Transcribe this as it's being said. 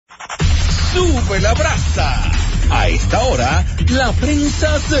sube la brasa. A esta hora, la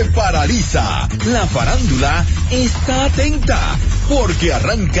prensa se paraliza. La farándula está atenta, porque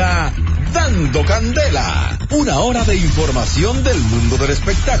arranca Dando Candela. Una hora de información del mundo del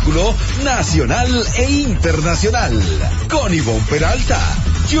espectáculo nacional e internacional. Con Ivonne Peralta,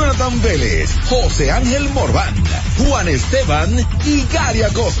 Jonathan Vélez, José Ángel Morván, Juan Esteban y Gary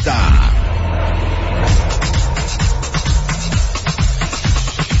Acosta.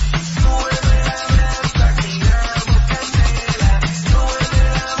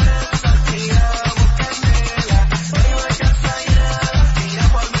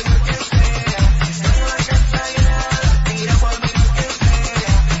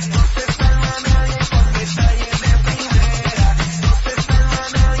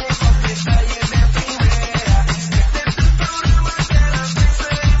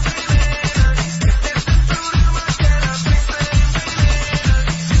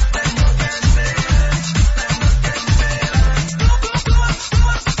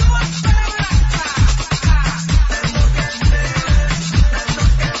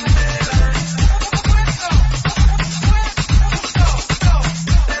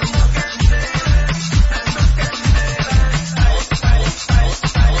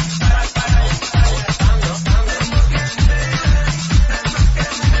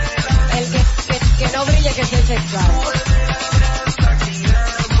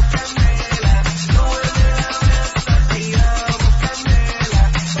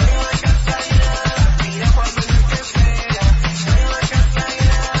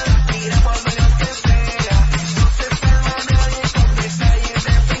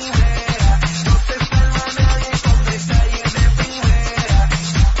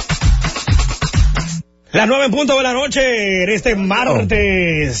 Las 9:00 de la noche, este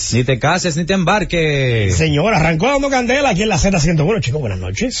martes. Ni te cases ni te embarques. Señor, arrancó Dando Candela aquí en la Z101, chicos, buenas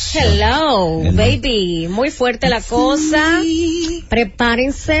noches. Hello, baby. Muy fuerte la cosa.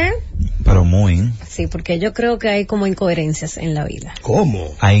 Prepárense. Pero muy. Sí, porque yo creo que hay como incoherencias en la vida. ¿Cómo?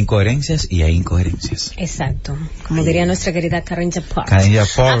 Hay incoherencias y hay incoherencias. Exacto. Como diría nuestra querida Karen Yapor. Karen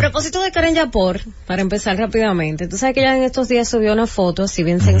Yapor. A propósito de Karen Yapor, para empezar rápidamente, tú sabes que ella en estos días subió una foto así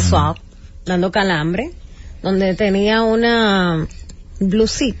bien sensual, dando calambre, donde tenía una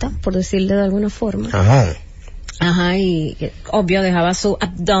blusita, por decirle de alguna forma. Ajá, y obvio dejaba su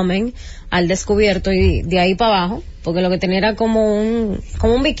abdomen al descubierto y de ahí para abajo, porque lo que tenía era como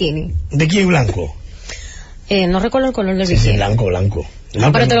un bikini. ¿De quién blanco? No recuerdo el color del bikini. Sí, blanco.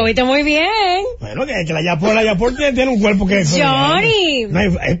 No, pero te lo viste muy bien. Bueno, que la Yapor tiene un cuerpo que... Johnny. No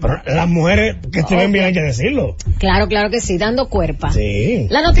pero las mujeres que se ven bien hay que decirlo. Claro que sí, dando cuerpa. Sí.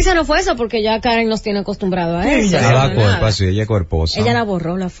 La noticia no fue eso, porque ya Karen nos tiene acostumbrado a eso. Ella daba cuerpa, sí, ella cuerposa. Ella la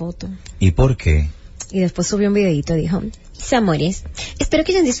borró la foto. ¿Y por qué? Y después subió un videito y dijo: mis amores, espero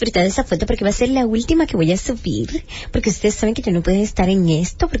que hayan disfrutado de esa foto porque va a ser la última que voy a subir, porque ustedes saben que yo no puedo estar en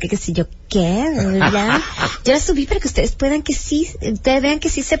esto, porque qué sé yo qué, ¿verdad? Yo la subí para que ustedes vean que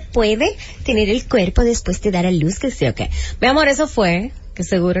sí se puede tener el cuerpo después de dar a luz, que sé yo qué. Mi amor, eso fue que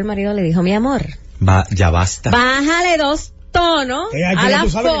seguro el marido le dijo: mi amor, ya basta. Bájale 2 tonos a la tú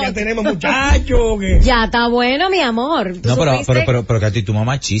sabes foto. que ya tenemos muchachos. Ya está bueno, mi amor. No, pero que a ti tu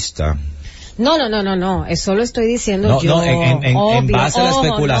mamá chista. No, eso lo estoy diciendo yo. En base a la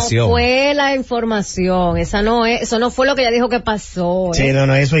especulación. No fue la información, eso no fue lo que ella dijo que pasó. Sí,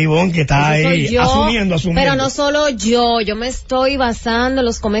 no, eso es Ivonne que está ahí asumiendo. Pero no solo yo me estoy basando en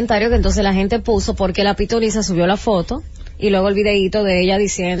los comentarios que entonces la gente puso, porque la pitonisa subió la foto y luego el videíto de ella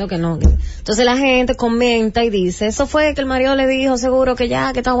diciendo que no. Entonces la gente comenta y dice: eso fue que el marido le dijo, seguro que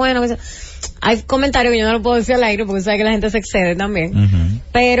ya, que está bueno. Que hay comentarios que yo no lo puedo decir al aire porque sabe que la gente se excede también.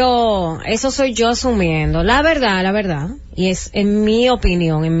 Pero eso soy yo asumiendo. La verdad, y es en mi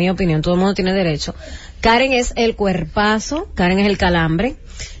opinión, todo el mundo tiene derecho. Karen es el cuerpazo, Karen es el calambre.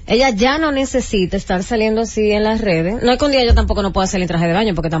 Ella ya no necesita estar saliendo así en las redes. No es que un día ella tampoco no pueda salir en traje de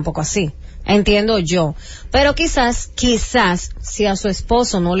baño, porque tampoco así. Entiendo yo. Pero quizás, si a su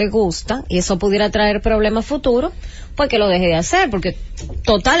esposo no le gusta, y eso pudiera traer problemas futuros, pues que lo deje de hacer, porque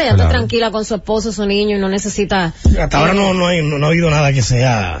total, ella está tranquila con su esposo, su niño, y no necesita... Hasta ahora no ha habido nada que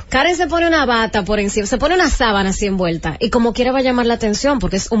sea... Karen se pone una bata por encima, se pone una sábana así envuelta, y como quiera va a llamar la atención,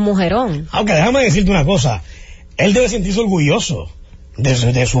 porque es un mujerón. Aunque déjame decirte una cosa, él debe sentirse orgulloso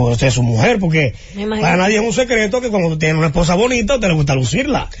de su mujer, porque para nadie es un secreto que cuando tienes una esposa bonita te le gusta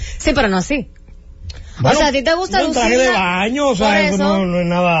lucirla. Sí, pero no así. Bueno, o sea, a ti te gusta lucirla. Un traje de baño, o sea, eso no es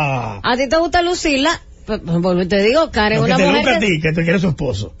nada. A ti te gusta lucirla. Pues te digo, Karen es una mujer que te que te quiere su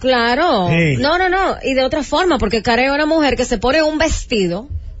esposo. Claro. Sí. No, y de otra forma, porque Karen es una mujer que se pone un vestido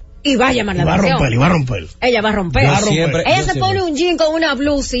y va a llamar la atención. Y va a romper. Ella va a romper. Ella se pone un jean con una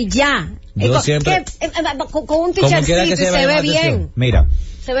blusa y ya. Yo siempre... Con un t-shirtcito se ve bien. Mira,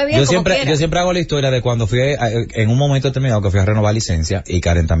 se ve bien yo siempre hago la historia de cuando fui, en un momento determinado que fui a renovar licencia, y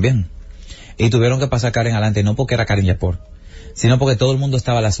Karen también. Y tuvieron que pasar Karen adelante, no porque era Karen Yapor, sino porque todo el mundo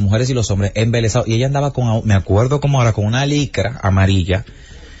estaba, las mujeres y los hombres, embelesados. Y ella andaba con, me acuerdo como ahora, con una licra amarilla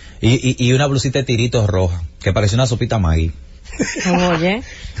y una blusita de tiritos roja, que parecía una sopita Maggi. Oye,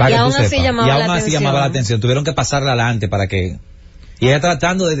 y aún así llamaba la atención. Tuvieron que pasarla adelante para que... Y ella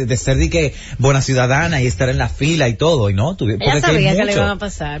tratando de ser de que buena ciudadana y estar en la fila y todo, y no, ella sabía que le iban a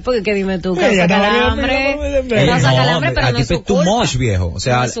pasar, porque que dime tú, que saca el hambre, pero no es su culpa. Viejo. O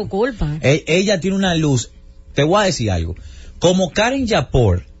sea, no es su culpa. Ella tiene una luz, te voy a decir algo, como Karen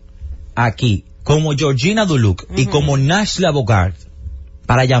Yapor, aquí, como Georgina Duluc y como Nashla Bogart,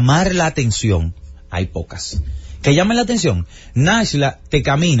 para llamar la atención, hay pocas. Que llamen la atención. Nashla te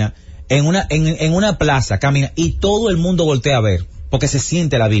camina en una plaza, camina, y todo el mundo voltea a ver, porque se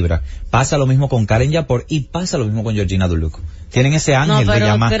siente la vibra. Pasa lo mismo con Karen Yapor y pasa lo mismo con Georgina Duluc. Tienen ese ángel de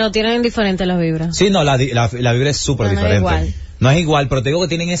llamar. Pero tienen diferentes las vibras. Sí, no, la vibra es súper diferente. No es igual. No es igual, pero te digo que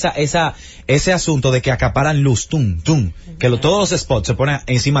tienen ese asunto de que acaparan luz, que todos los spots se ponen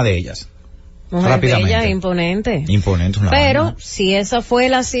encima de ellas. Mujer bella, imponente. Pero si esa fue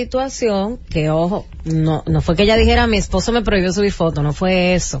la situación, que ojo, no fue que ella dijera mi esposo me prohibió subir fotos, no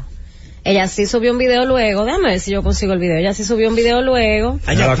fue eso. Ella sí subió un video luego, déjame ver si yo consigo el video. Ella sí subió un video luego. Ok.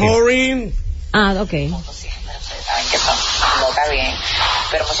 Saben que no está bien,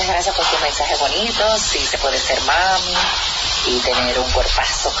 pero muchas gracias por tu mensaje bonito. Sí se puede ser mami y tener un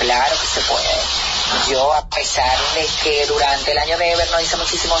cuerpazo, claro que se puede. Yo, a pesar de que durante el año de Ever no hice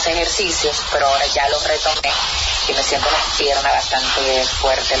muchísimos ejercicios, pero ahora ya los retomé y me siento las piernas bastante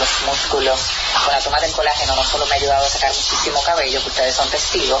fuertes, los músculos. Con la toma del colágeno no solo me ha ayudado a sacar muchísimo cabello, que ustedes son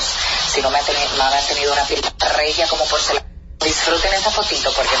testigos, sino me ha mantenido una piel regia como porcelana. Disfruten esa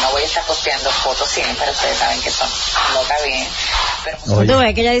fotito porque no voy a estar posteando fotos siempre, ustedes saben que eso no está bien. Pero tú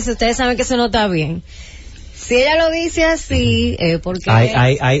ves que ella dice, ustedes saben que eso no está bien. Si ella lo dice así, porque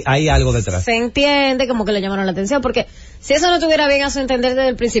hay algo detrás. Se entiende como que le llamaron la atención, porque si eso no estuviera bien a su entender desde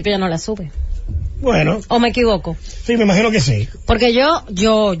el principio, ella no la sube. Bueno. ¿O me equivoco? Sí, me imagino que sí. Porque yo,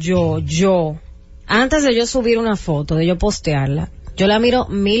 antes de yo subir una foto, de yo postearla, yo la miro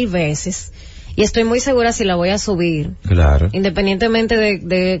 1000 veces. Y estoy muy segura si la voy a subir. Claro. Independientemente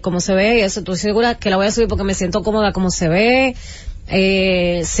de cómo se ve y eso, estoy segura que la voy a subir porque me siento cómoda como se ve.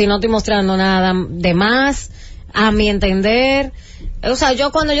 Si no estoy mostrando nada de más, a mi entender. O sea,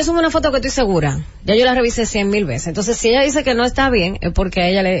 cuando yo subo una foto que estoy segura, ya yo la revisé 100,000 veces. Entonces, si ella dice que no está bien, es porque a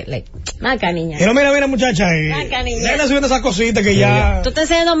ella le maca, niña. Pero mira, muchacha, déjala subiendo esas cositas que ya... Tú estás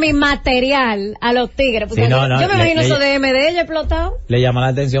enseñando mi material a los tigres. Porque yo me imagino eso de MD ya explotado. Le llama la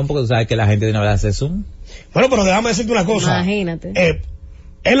atención porque tú sabes que la gente de una vez hace zoom. Bueno, pero déjame decirte una cosa. Imagínate.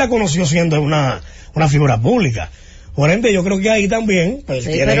 Él la conoció siendo una figura pública. Por ende, yo creo que ahí también, pues,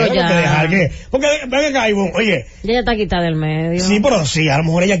 sí, tiene que dejar que... Porque, ven acá, Ivonne, oye... Ella está quitada del medio. Sí, pero sí, a lo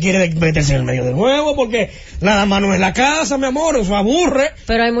mejor ella quiere meterse en el medio de nuevo, porque nada más no es la casa, mi amor, eso aburre.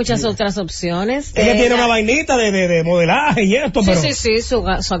 Pero hay muchas otras opciones. Ella tiene una vainita de modelaje y esto, pero... Sí,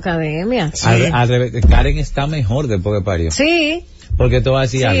 su academia. Sí. Al revés, Karen está mejor después que parió. Sí. Porque te voy a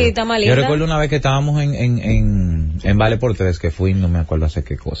decir algo. Está mal linda. Yo recuerdo una vez que estábamos en Vale por Tres, que fui, no me acuerdo hace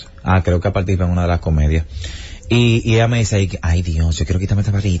qué cosa. Creo que participé en una de las comedias. Y ella me dice ahí, ay Dios, yo quiero quitarme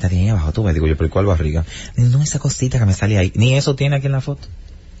esta barriguita, tiene ahí abajo, tú me digo yo, pero ¿cuál barriga? No, esa cosita que me sale ahí, ni eso tiene aquí en la foto.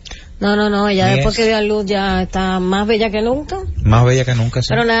 No, ella después que dio a luz ya está más bella que nunca. Más bella que nunca, sí.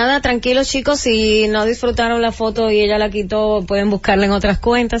 Pero nada, tranquilos chicos, si no disfrutaron la foto y ella la quitó, pueden buscarla en otras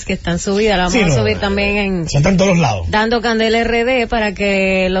cuentas que están subidas, la vamos a subir también en... Está en todos lados. Dando Candela RD para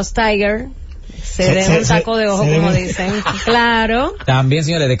que los Tiger... Se den un saco de ojo, como dicen. Claro. También,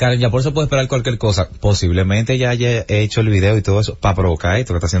 señores, de Karen Yapor se puede esperar cualquier cosa. Posiblemente ya haya hecho el video y todo eso para provocar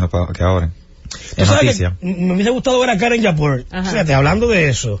esto que está haciendo que ahora. Es noticia. Me hubiese gustado ver a Karen Yapor. Fíjate, hablando de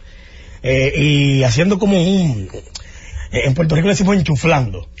eso. Y haciendo como en Puerto Rico le decimos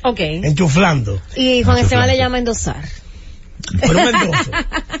enchuflando. Ok. Enchuflando. Y Juan Esteban le llama endosar. Pero un endoso.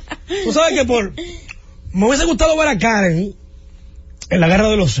 Tú sabes que me hubiese gustado ver a Karen en la guerra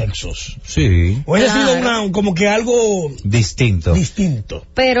de los sexos. Sí. Hubiese sido como que algo distinto.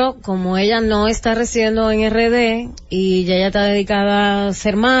 Pero como ella no está residiendo en RD y ella está dedicada a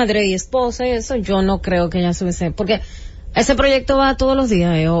ser madre y esposa y eso, yo no creo que ella se hubiese... Porque ese proyecto va todos los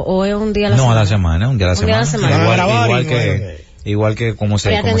días o es un día a la semana. No, a la semana, un día a la semana. Igual que como se...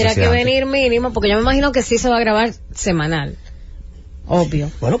 Ella tendría que venir mínimo, porque yo me imagino que sí se va a grabar semanal. Obvio.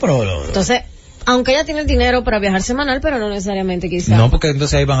 Bueno, pero... Entonces... aunque ella tiene el dinero para viajar semanal, pero no necesariamente quizás. No, porque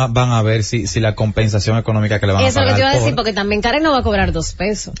entonces ahí van a ver si la compensación económica que le van a pagar. Eso es lo que te iba a decir, porque también Karen no va a cobrar 2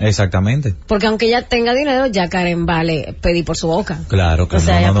 pesos. Exactamente. Porque aunque ella tenga dinero, ya Karen vale pedir por su boca. Claro, o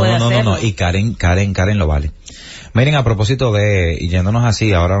sea, ella puede hacerlo. no, y Karen lo vale. Miren, a propósito de, y yéndonos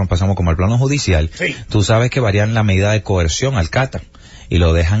así, ahora nos pasamos como al plano judicial, sí. Tú sabes que varían la medida de coerción al Cata y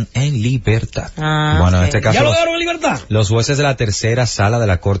lo dejan en libertad. Bueno, en este caso, ¿ya lo dejaron en libertad? Los jueces de la tercera sala de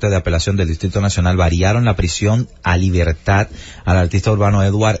la Corte de Apelación del Distrito Nacional variaron la prisión a libertad al artista urbano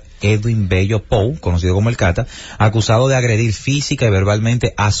Edwin Bello Pou, conocido como el Cata, acusado de agredir física y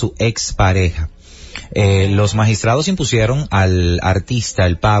verbalmente a su expareja. Los magistrados impusieron al artista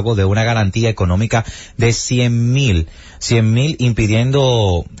el pago de una garantía económica de 100,000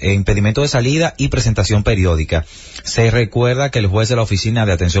 impedimento de salida y presentación periódica. Se recuerda que el juez de la Oficina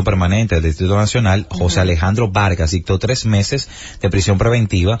de Atención Permanente del Distrito Nacional, José Alejandro Vargas, dictó 3 meses de prisión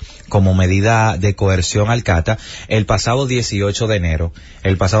preventiva como medida de coerción al Cata el pasado 18 de enero.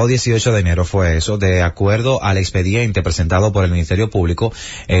 El pasado 18 de enero fue eso, de acuerdo al expediente presentado por el Ministerio Público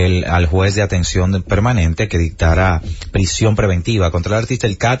al juez de Atención Permanente que dictara prisión preventiva contra el artista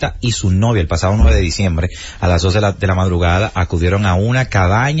el Cata y su novia el pasado 9 de diciembre a las 2 de la madrugada acudieron a una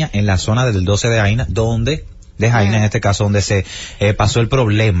cabaña en la zona del 12 de Jaina, en este caso, donde se pasó el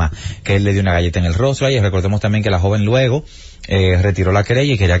problema, que él le dio una galleta en el rostro. Y recordemos también que la joven luego retiró la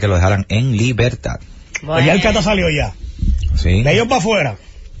querella y quería que lo dejaran en libertad. Bueno. Ya el Cata salió ya. Sí. De ellos para afuera.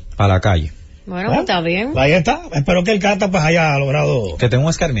 Para la calle. Bueno, pues está bien. Ahí está. Espero que el Cata pues haya logrado que tenga un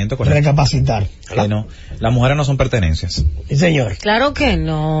escarmiento con recapacitar. Que no, las mujeres no son pertenencias. Sí, señor. Claro que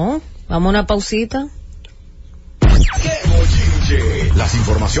no. Vamos a una pausita. Las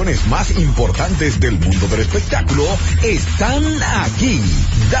informaciones más importantes del mundo del espectáculo están aquí,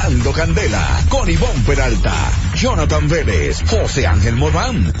 dando candela, con Ivonne Peralta, Jonathan Vélez, José Ángel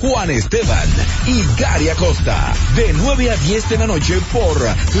Morán, Juan Esteban y Gary Acosta, de 9 a 10 de la noche por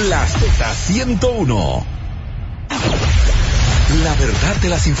la Z101. La verdad de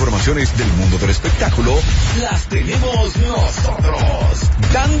las informaciones del mundo del espectáculo las tenemos nosotros.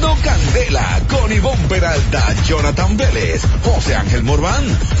 Dando candela con Ivonne Peralta, Jonathan Vélez, José Ángel Morván,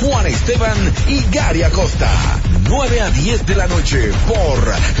 Juan Esteban y Gary Acosta. 9 a 10 de la noche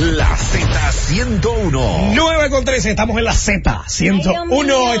por la Z101. 9:13, estamos en la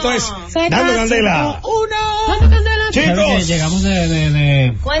Z101. Esto es Dando Candela. Dando candela. Chicos, llegamos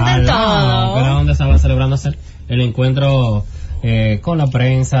de Cuenten todo. Era donde estaban celebrándose el encuentro con la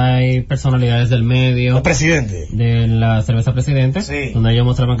prensa y personalidades del medio. el presidente De la cerveza Presidente, sí. Donde ellos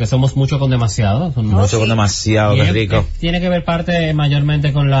mostraban que somos mucho con demasiado. Mucho con demasiado, qué rico. Tiene que ver parte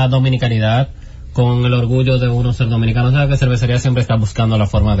mayormente con la dominicanidad, con el orgullo de uno ser dominicano. O sea, que cervecería siempre está buscando la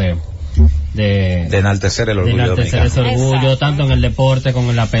forma de enaltecer el orgullo enaltecer ese orgullo. Exacto. Tanto en el deporte,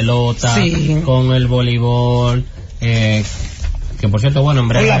 con la pelota, sí. Con el voleibol, que por cierto, bueno, en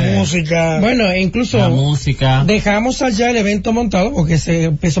breve. Con la música. Bueno, incluso. La música. Dejamos allá el evento montado porque se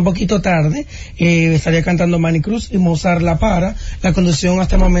empezó un poquito tarde. Estaría cantando Manny Cruz y Mozart La Para. La conducción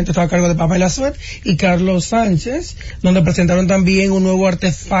hasta el momento estaba a cargo de Pamela Suet y Carlos Sánchez, donde presentaron también un nuevo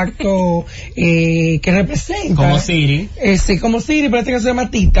artefacto que representa. Como Siri. Sí, como Siri, pero este que se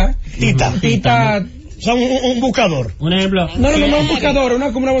llama Tita. Tita. Son un buscador. Un ejemplo. No, un buscador,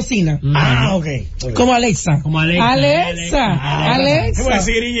 como una bocina. Okay. Como Alexa. Alexa.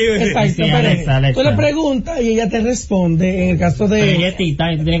 Exacto. Alexa. Tú le preguntas y ella te responde en el caso de. Pero ella es Tita,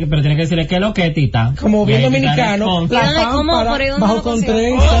 pero tiene que decirle qué es lo que es Tita. Como bien dominicano, la pámpara bajo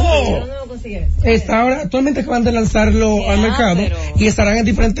contexto. Está ahora, actualmente acaban de lanzarlo al mercado y estarán en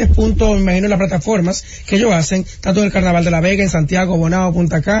diferentes puntos, me imagino, en las plataformas que ellos hacen, tanto en el Carnaval de la Vega, en Santiago, Bonao,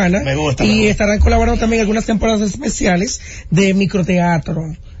 Punta Cana. Me gusta. Estarán colaborando también en algunas temporadas especiales de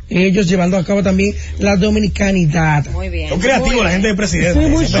microteatro. Ellos llevando a cabo también la dominicanidad. Muy bien. Son creativos la gente del presidente. Sí,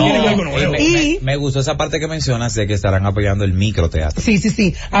 muy me gustó esa parte que mencionas de que estarán apoyando el microteatro.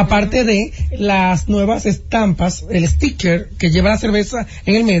 Sí. Aparte de las nuevas estampas, el sticker que lleva la cerveza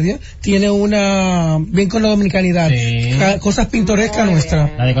en el medio, tiene una, bien con la dominicanidad. Sí. Cosas pintorescas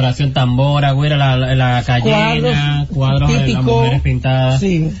nuestras. La decoración tambora, güera, la cayena, cuadros de las mujeres pintadas,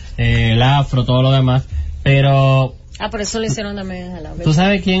 sí. El afro, todo lo demás. Pero por eso lo hicieron también a la vez. ¿Tú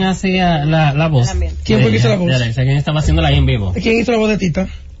sabes quién hacía la voz? ¿Quién fue que hizo la voz? De Alexa, ¿quién estaba haciéndola ahí en vivo? ¿Quién hizo la voz de Tita?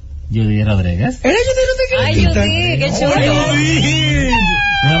 Judy Rodríguez. ¿Era Judy Rodríguez? Ay, Judy, qué chulo.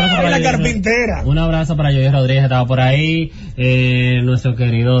 La carpintera. Un abrazo para Judy Rodríguez, estaba por ahí. Nuestros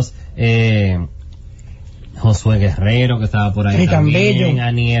queridos Josué Guerrero, que estaba por ahí también.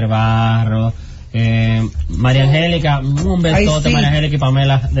 Anier Barro. María Angélica, un besote, sí. María Angélica y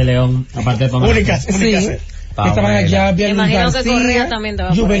Pamela de León, aparte de Pamela. Únicas. Estaban allá Bianca García,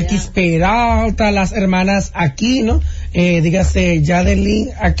 Juventus Peralta, las hermanas Aquino, dígase Yadelin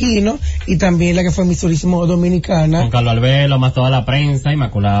Aquino, y también la que fue Miss Turismo Dominicana. Con Carlos Albelo, más toda la prensa,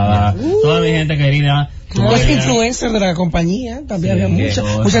 Inmaculada, toda mi gente querida. Los influencers de la compañía, también había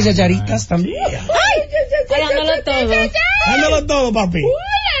muchas yayaritas también. Dándolo todo, papi.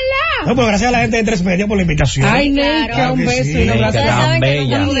 No, pues gracias a la gente de Tres Media por la invitación. Ay, Neika, un beso y un abrazo. Tan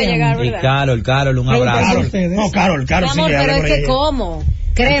bella. Y Carol, un abrazo. No, Carol, sí. Amor, pero es que ¿cómo?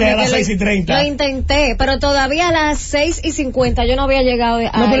 Créeme a las 6:30. Lo intenté, pero todavía a las 6:50 yo no había llegado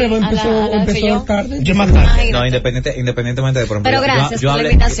No, pero empezó tarde. Yo más tarde. No, independientemente de por ejemplo. Pero gracias por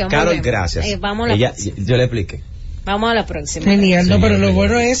la invitación. Carol, gracias. Vamos a la próxima. Yo le expliqué. Vamos a la próxima. Genial, no, pero lo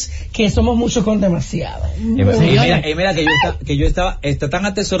bueno es que somos muchos con demasiado. Mira que yo estaba tan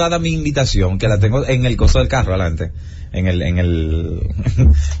atesorada mi invitación que la tengo en el coso del carro adelante.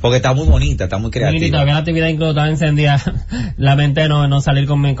 Porque está muy bonita, está muy creativa. Y todavía la actividad incluso estaba encendida. Lamenté no salir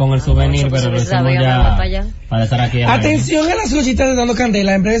con el souvenir, pero lo hicimos ya para estar aquí. Atención a las joyitas de Dando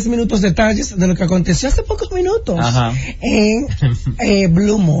Candela, en breves minutos detalles de lo que aconteció hace pocos minutos en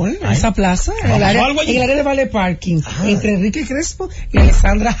Blue Mall, esa plaza, en el área de Vale Parking, entre Enrique Crespo y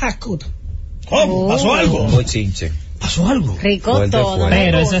Alessandra Hackut. ¿Cómo? ¿Pasó algo? Muy chinche. ¿Pasó algo? Rico todo.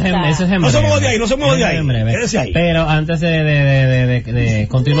 Pero eso es en breve. No se mueve de ahí, Quédese ahí. Pero antes de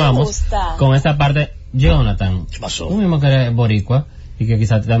continuamos con esta parte, Jonathan. ¿Qué pasó? Tú mismo que eres boricua y que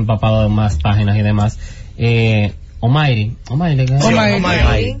quizás te ha empapado de más páginas y demás. Omairi.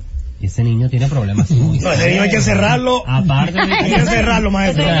 Ese niño tiene problemas muy serios. Ese niño hay que encerrarlo. Aparte de que hay que encerrarlo,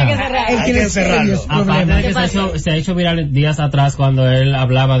 maestro. Hay que encerrarlo. Aparte de que se ha hecho viral días atrás cuando él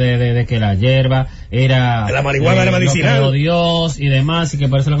hablaba de que la hierba era la marihuana era medicinal, lo que Dios y demás, y que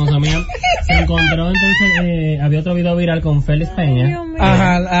por eso la consumían. Se encontró entonces había otro video viral con Félix Peña.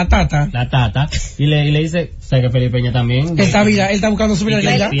 Ajá, la Tata. Y le dice, sé que Félix Peña también está viral, él está buscando su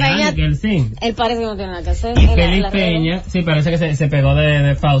viralidad. Él parece que no tiene nada que hacer. Y Félix Peña, sí, parece que se pegó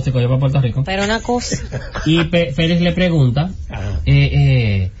de Fausto y cogió para Puerto Rico. Pero una cosa. Y Félix le pregunta,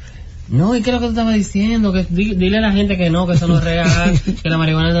 no, ¿y qué es lo que tú estabas diciendo? Que dile a la gente que no, que eso no es real, que la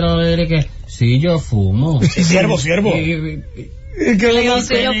marihuana es droga, que sí, yo fumo. Siervo. ¿Qué le digo?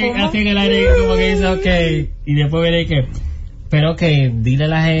 Sí, yo fumo. Así en el aire como que dice, ok, y después viene que, pero que dile a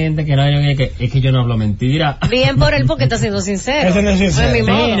la gente que no, que es que yo no hablo mentira. Bien por él porque está siendo sincero. Eso no es sincero.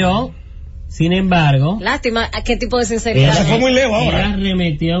 Pero, sin embargo, lástima, ¿a qué tipo de sinceridad? Se fue muy lejos ahora. Ella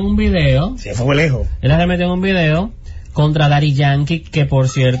remetió en un video. Se fue muy lejos. Él remetió en un video contra Daddy Yankee, que por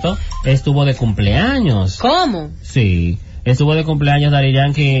cierto estuvo de cumpleaños. ¿Cómo? Sí, estuvo de cumpleaños Daddy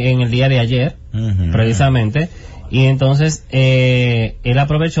Yankee en el día de ayer, precisamente. Y entonces él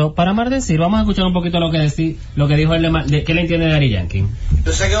aprovechó para maldecir. Vamos a escuchar un poquito lo que dijo él ¿qué le entiende Daddy Yankee?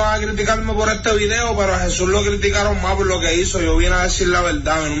 Yo sé que van a criticarme por este video, pero a Jesús lo criticaron más por lo que hizo. Yo vine a decir la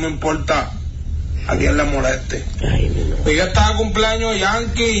verdad, no me importa a quien le moleste. Hoy que está de cumpleaños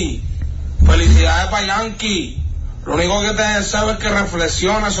Yankee, felicidades para Yankee. Lo único que te deseo es que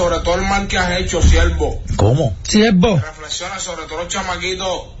reflexiones sobre todo el mal que has hecho, siervo. ¿Cómo? Siervo. Reflexiones sobre todos los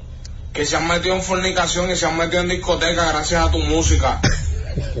chamaquitos que se han metido en fornicación y se han metido en discoteca gracias a tu música.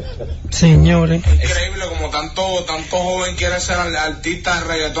 Señores. Es increíble como tanto joven quiere ser artista de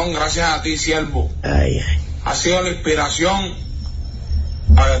reggaetón gracias a ti, siervo. Ha sido la inspiración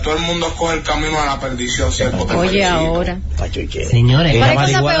para que todo el mundo escoge el camino a la perdición, siervo. Oye, ahora. Señores, ¿cuál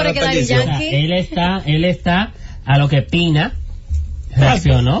es cosa peor que Daddy Yankee? Él está a lo que Pina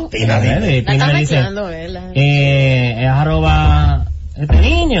reaccionó. Pina dice, arroba este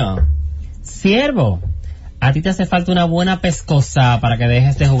niño, siervo, a ti te hace falta una buena pescosa para que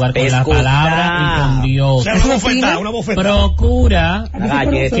dejes de jugar con la palabra y con Dios. Una bofetada. Procura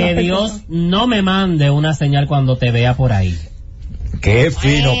que Dios no me mande una señal cuando te vea por ahí. Qué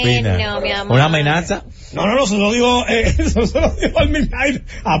fino, Pina. ¿Una amenaza? No, se lo digo al Midnight,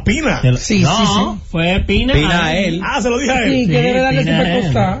 a Pina. Sí. Fue Pina a él. Se lo dije a él. Sí, que debe darle su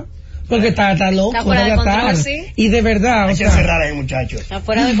pescosa. Porque está loco, está fuera de control, ¿sí? Y de verdad, hay que cerrar ahí, muchachos. Está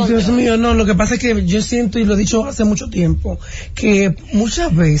fuera de control. Dios mío, no, lo que pasa es que yo siento, y lo he dicho hace mucho tiempo, que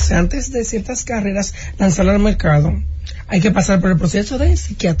muchas veces, antes de ciertas carreras, lanzarlas al mercado, hay que pasar por el proceso de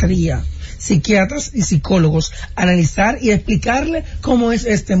psiquiatría, psiquiatras y psicólogos, analizar y explicarle cómo es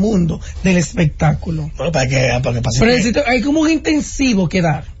este mundo del espectáculo. Bueno, para que pase. Pero hay como un intensivo que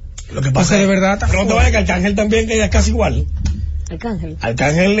dar. Lo que pasa de verdad. Pero no te vayas que Arcángel también, que es casi igual.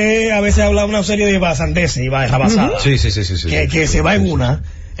 Arcángel a veces habla una serie de basandeces y va basada. Sí. Que se va en una.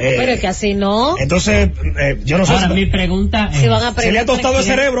 Pero es que así no. Entonces, yo no sé. Ahora, mi pregunta es, ¿se le ha tostado el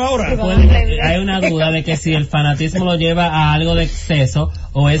cerebro ahora? Hay una duda de que si el fanatismo lo lleva a algo de exceso,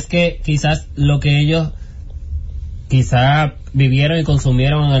 o es que quizás lo que ellos quizá vivieron y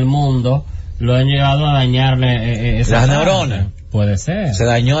consumieron en el mundo, lo han llevado a dañarle las neuronas. Puede ser. Se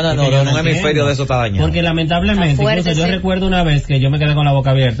dañó la neurona, un hemisferio de eso está dañado. Porque lamentablemente, fuerte, incluso yo sí. recuerdo una vez que yo me quedé con la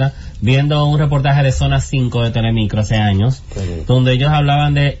boca abierta viendo un reportaje de Zona 5 de Telemicro hace años, donde ellos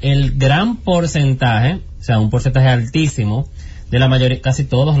hablaban de el gran porcentaje, o sea, un porcentaje altísimo, de la mayoría, casi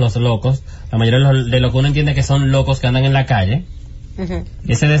todos los locos, la mayoría de lo que uno entiende que son locos que andan en la calle,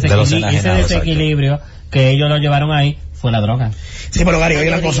 ese desequilibrio que ellos lo llevaron ahí fue la droga. Sí, pero Gary, oye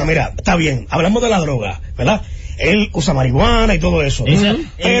la cosa, mira, está bien, hablamos de la droga, ¿verdad? Él usa marihuana y todo eso.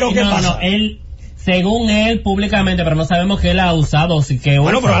 Pero ¿qué pasa? Él, según él, públicamente, pero no sabemos que él ha usado, o si que usa.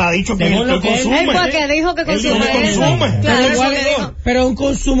 Bueno, pero él ha dicho que él consume. Él fue que dijo que consume eso. Claro, pero un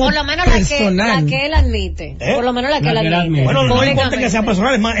consumo por lo menos personal. la que él admite. Por lo menos la que él admite. Bueno, no importa que sea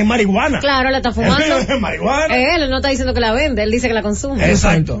personal, es marihuana. Claro, la está fumando. Es marihuana. Él no está diciendo que la vende, él dice que la consume.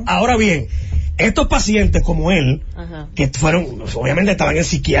 Exacto. Ahora bien, estos pacientes como él, que fueron, obviamente estaban en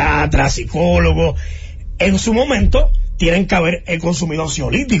psiquiatras, psicólogos, en su momento tienen que haber consumido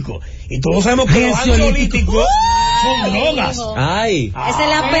ansiolíticos. Y todos sabemos que los ansiolíticos son drogas. Ay. Esa es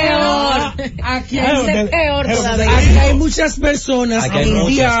la peor. Aquí es peor todavía. Aquí hay muchas personas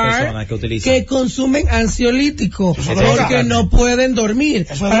que utilizan, que consumen ansiolíticos porque droga. No pueden dormir.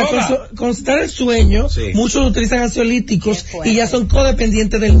 Para concentrar el sueño, muchos utilizan ansiolíticos y ya son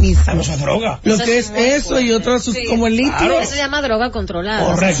codependientes del mismo. Eso es droga. Lo que es eso y otros como el litio. Claro. Eso se llama droga controlada.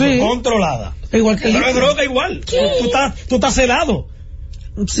 Correcto, controlada. Igual que el pero es droga igual. Tú estás celado.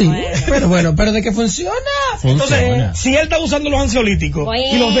 Sí, bueno, pero ¿de qué funciona? Entonces, si él está usando los ansiolíticos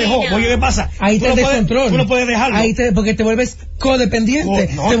y los dejó, oye, ¿qué pasa? Ahí te descontrol. Tú no puedes dejarlo. Porque te vuelves codependiente,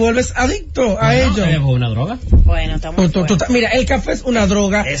 te vuelves adicto a ello. ¿Es una droga? Bueno, estamos mira, el café es una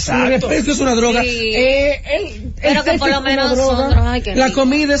droga, el refresco es una droga, Sí. pero que por lo menos son drogas. La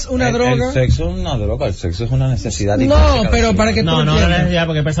comida es una droga. El sexo es una droga, el sexo es una necesidad. No, pero para que tú no es necesidad,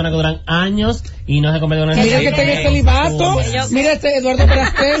 porque hay personas que duran años y no se convierten en una Mira necesidad. que tenga celibato, mira Eduardo Brastegui.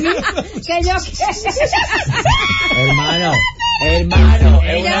 Que yo Hermano, es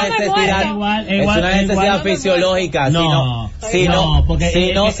una necesidad fisiológica. Porque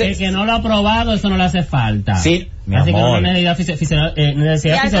el que no lo ha probado, eso no le hace falta. Sí, mi así amor. que no es necesidad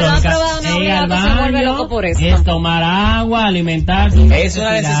fisiológica. Se vuelve loco por eso. Es tomar agua, alimentarse. Es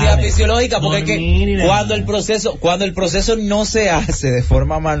una necesidad fisiológica porque es que cuando el proceso no se hace de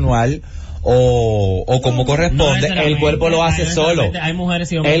forma manual o como corresponde, el cuerpo lo hace solo. Hay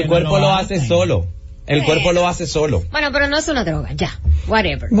mujeres y hombres el cuerpo lo hace solo. El cuerpo lo hace solo. Bueno, pero no es una droga, ya.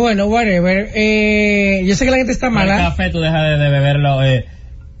 Whatever. Bueno, whatever. Yo sé que la gente está mala. El café tú dejas de beberlo.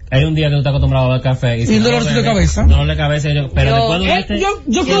 Hay un día que tú estás acostumbrado a beber café y un dolor de cabeza. Dolor de cabeza. Pero después yo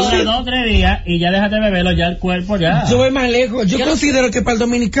dura 2 o 3 días y ya déjate de beberlo, ya el cuerpo ya. Yo voy más lejos. Yo considero que para el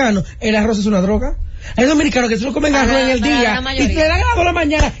dominicano el arroz es una droga. Hay dominicanos que solo comen arroz en el día y te dan a la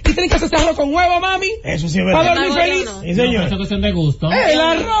mañana y tienen que hacer arroz con huevo, mami. Eso sí es verdad. Para dormir feliz. No. Sí, señor. Es cuestión de gusto. El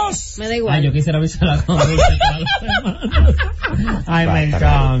arroz. Me da igual. Ay, yo quisiera avisarla con dulce todas las semanas. Ay, me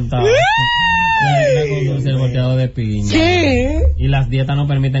encanta. El volteado de piña. ¿Qué? Y las dietas no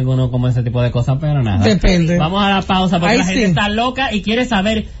permiten que uno coma ese tipo de cosas, pero nada. Depende. Vamos a la pausa porque Ahí la gente sí. está loca y quiere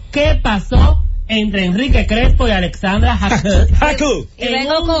saber qué pasó entre Enrique Crespo y Alexandra Hackett Y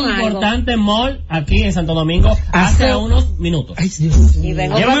vengo con un algo. importante mall aquí en Santo Domingo hace unos minutos. Ay, Dios. Y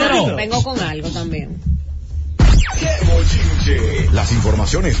vengo con algo también. ¡Qué bochinche! Las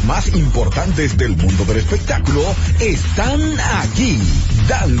informaciones más importantes del mundo del espectáculo están aquí.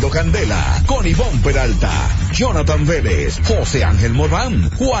 Dando Candela con Ivonne Peralta, Jonathan Vélez, José Ángel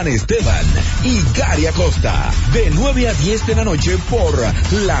Morván, Juan Esteban y Gary Acosta. De 9 a 10 de la noche por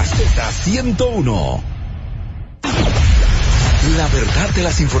la Z101. La verdad de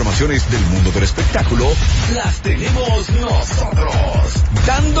las informaciones del mundo del espectáculo las tenemos nosotros.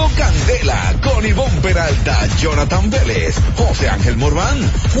 Dando Candela con Ivonne Peralta, Jonathan Vélez, José Ángel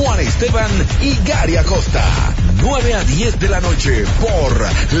Morván, Juan Esteban y Gary Acosta. 9 a 10 de la noche por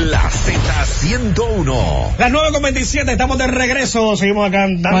la Z101. Las 9:27, estamos de regreso. Seguimos acá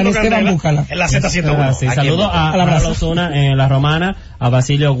Juan dando Esteban, Candela búscala. en la Z101. Sí, saludo a Carlos Osuna en La Romana, a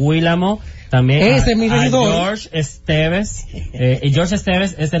Basilio Guílamo, también Ese es mi a regidor. George Esteves. Y George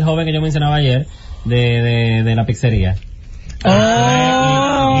Esteves es el joven que yo mencionaba ayer de la pizzería. Y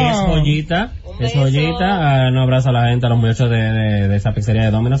es joyita. Un abrazo a la gente, a los muchachos de esa pizzería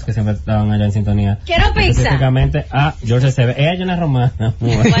de Domino's que siempre estaban allá en sintonía. Quiero pizza. Específicamente a George Esteves. Ella es una romana.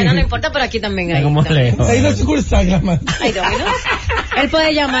 Bueno, no importa, pero aquí también hay. Como lejos. Hay una sucursal, la más. Ay, Domino's. Él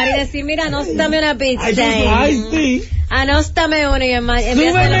puede llamar y decir, mira, anóstame una pizza. Ay, sí. Anóstame una y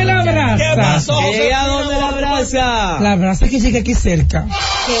Súbeme la brasa. ¿Qué pasó? ¿A dónde la brasa? La brasa que llega aquí cerca.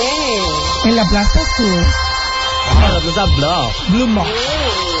 ¿Qué? En la Plaza Sur. Blue Mark.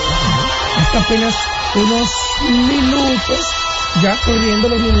 Hasta apenas unos minutos, ya corriendo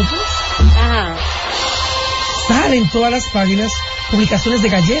los minutos, Ajá. salen todas las páginas publicaciones de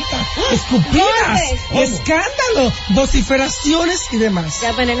galletas, escupidas, escándalo, vociferaciones y demás.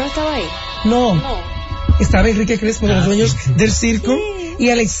 ¿Ya Veneno estaba ahí? No. Estaba Enrique Crespo, de los dueños del circo, y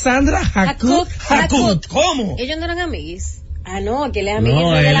Alexandra Hakut. ¿Cómo? Ellos no eran amigos. Ah, no, que él es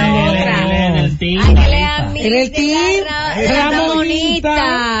amigo de él la es otra. el team. Ay, que él es amigo En el team, de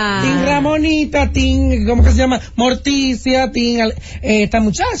la Ramonita, team, ¿cómo que se llama? Morticia, team, esta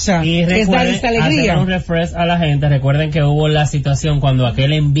muchacha. Y es recuerden, Darisa Alegría. hacer un refresh a la gente, recuerden que hubo la situación cuando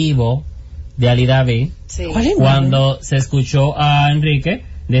aquel en vivo de Ali David, Sí. ¿Cuál es? cuando se escuchó a Enrique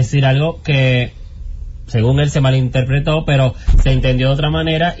decir algo que según él se malinterpretó, pero se entendió de otra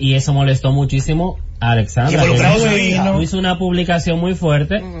manera y eso molestó muchísimo a Alexandra. Involucrado que su hija. hizo una publicación muy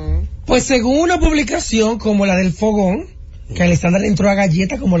fuerte. Pues según una publicación como la del Fogón, que Alexandra le entró a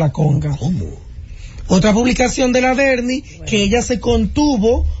galleta como la conga. ¿Cómo? Otra publicación de la Bernie, que ella se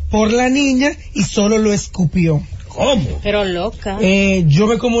contuvo por la niña y solo lo escupió. ¿Cómo? Pero loca. Yo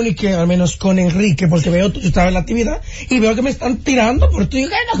me comuniqué al menos con Enrique porque yo estaba en la actividad y veo que me están tirando por tu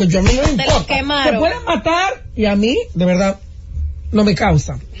hija, que yo a mí no me Te lo importa. quemaron. Te pueden matar y a mí, de verdad, no me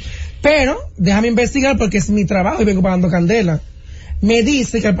causa. Pero déjame investigar porque es mi trabajo y vengo pagando candela. Me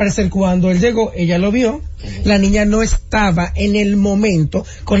dice que al parecer cuando él llegó, ella lo vio, la niña no estaba en el momento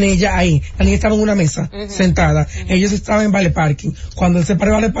con ella ahí. La niña estaba en una mesa, sentada. Ellos estaban en Vale Parking. Cuando él se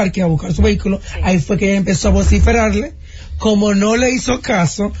paró a Vale Parking a buscar su vehículo, ahí fue que ella empezó a vociferarle. Como no le hizo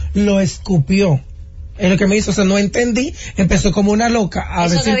caso, lo escupió. Es lo que me hizo, o sea, no entendí, empezó como una loca a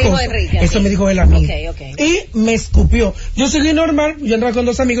Eso decir te dijo cosas. Enrique, Eso ¿sí? me dijo él a mí. Ok. Y me escupió. Yo seguí normal, yo andaba con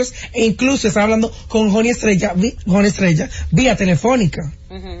dos amigos, e incluso estaba hablando con Joni Estrella, vía telefónica.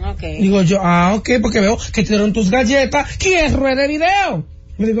 Okay. Digo yo, ok, porque veo que te dieron tus galletas, ¿quién ruede video?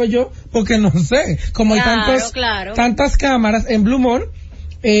 Le digo yo, porque no sé, como hay tantas cámaras en Blue Mall,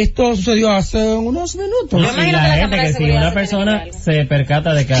 esto sucedió hace unos minutos. Yo imagino Y que la la gente cámara de que si seguridad una se persona tiene que se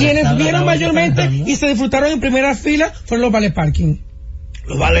percata de que Quienes Alexandra vieron estaba mayormente cantando, y se disfrutaron en primera fila fueron los Vale Parking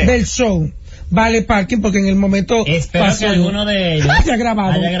Los vale. del show. Vale Parking porque en el momento espero pasó que alguno de ellos haya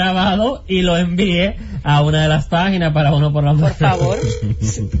grabado y lo envíe a una de las páginas para uno por la Por favor.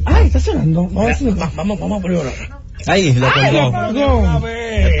 Ay, está sonando. Vamos primero. Ahí, lo colgó. Perdón.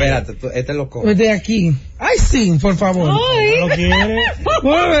 Espérate, este lo coge. De aquí. Ay, sí, por favor. ¿No lo quiere?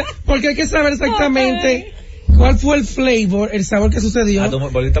 Bueno, porque hay que saber exactamente cuál fue el flavor, el sabor que sucedió. ¿A tu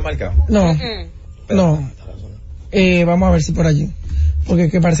bolita marcado? No, no. Vamos a ver si por allí.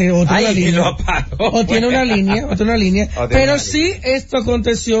 Porque que parece que o tiene una Ay, línea. lo apagó. O tiene una línea, o tiene una línea. O tiene Pero una sí, esto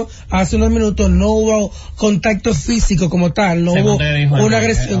aconteció hace unos minutos, no hubo contacto físico como tal, no Según hubo te dijo una el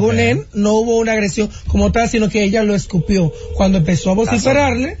agresión, okay. según él, no hubo una agresión como tal, sino que ella lo escupió. Cuando empezó a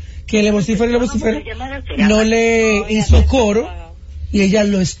vociferarle, que le vociferó, no le hizo coro, y ella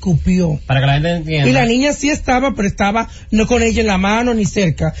lo escupió. para que la gente entienda. Y la niña sí estaba, pero estaba no con ella en la mano ni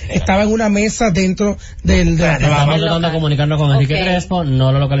cerca, estaba en una mesa dentro del... Estamos tratando de comunicarnos con Enrique Crespo,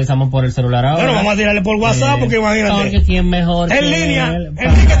 no lo localizamos por el celular ahora. Bueno, vamos a tirarle por WhatsApp porque Porque imagínate. quién mejor En que línea. él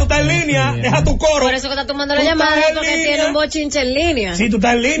Enrique, tú estás en línea. Sí. Deja tu coro. Por eso que está tomando la Tú llamada, estás en porque línea. tiene un bochinche en línea. Sí, tú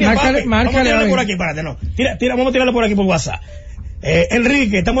estás en línea, Márcale, papi. Vamos a márcale, tirarle a por ver. aquí, espérate, no. Vamos a tirarle por aquí por WhatsApp.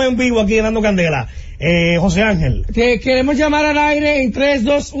 Enrique, estamos en vivo aquí dando candela. José Ángel. Que queremos llamar al aire en 3,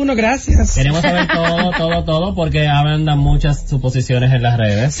 2, 1, gracias. Queremos saber todo, porque andan muchas suposiciones en las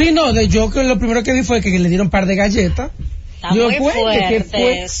redes. Sí, no, yo que lo primero que vi fue que le dieron un par de galletas. Está muy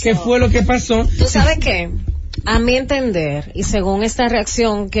fuerte eso. ¿Qué fue lo que pasó? ¿Tú sabes qué? A mi entender, y según esta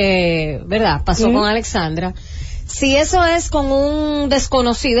reacción que, ¿verdad?, pasó con Alexandra, si eso es con un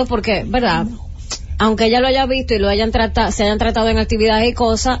desconocido, porque, ¿verdad?, aunque ella lo haya visto y lo hayan tratado, se hayan tratado en actividades y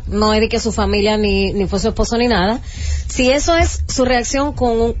cosas, no es de que su familia ni fue su esposo ni nada. Si eso es su reacción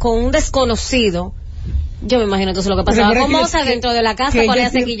con un desconocido, yo me imagino entonces lo que pasaba con Moza dentro de la casa cuando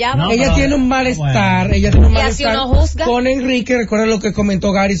ella se quillaba. No, ella pero- tiene un malestar, bueno. ella tiene un Y así malestar uno juzga. con Enrique, recuerda lo que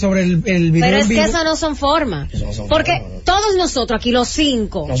comentó Gary sobre el video Pero en es que vivo. esas no son formas. son Porque formas. todos nosotros aquí, los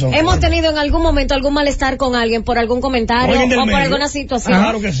 5, No son hemos formas. tenido en algún momento algún malestar con alguien por algún comentario Alguien del o por medio. alguna situación.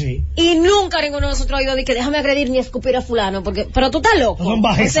 Claro que sí. Y nunca ninguno de nosotros ha ido de que déjame agredir ni escupir a fulano, porque, pero tú estás loco. No son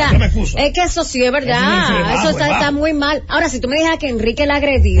bajezas, o sea, yo me excuso. es que eso sí es Eso verdad. sí es bajo, Eso es bajo. está muy mal. Ahora, si tú me dijeras que Enrique la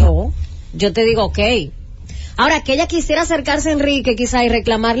agredió, yo te digo, ok. Ahora, que ella quisiera acercarse a Enrique quizá y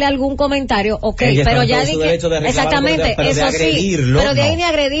reclamarle algún comentario, ok, Ella pero está en ya todo su dije, derecho de reclamar exactamente, algo, pero de eso sí, agredirlo, pero de ahí no. ni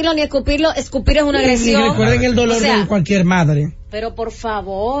agredirlo, ni escupirlo, escupir es una Y agresión. recuerden el dolor O sea, de cualquier madre. pero por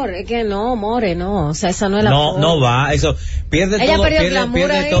favor, es que no, more, no, o sea, esa no es la No, forma. no va, eso pierde Ella todo, perdió el glamour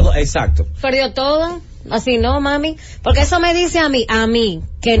pierde ahí. todo, exacto. Perdió todo. Así no, mami, porque eso me dice a mí,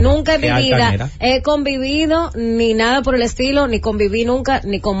 que nunca en mi vida he convivido ni nada por el estilo, ni conviví nunca,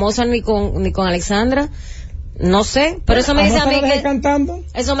 ni con Mozart, ni con Alexandra. No sé, pero eso me dice a mí que cantando.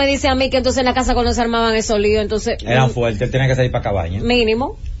 Eso me dice a mí que entonces en la casa cuando se armaban esos líos, entonces eran fuertes, él tenía que salir para cabaña.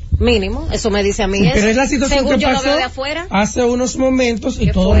 Mínimo, eso me dice a mí. Sí, pero es la situación según que yo pasó lo veo de afuera hace unos momentos y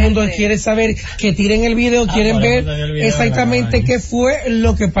qué todo fuerte. el mundo quiere saber, que tiren el video, quieren ver exactamente qué fue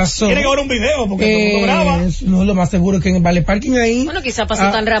lo que pasó. Quieren ahora un video porque todo el mundo graba. No, lo más seguro que en el Vale Parking ahí. Bueno, quizá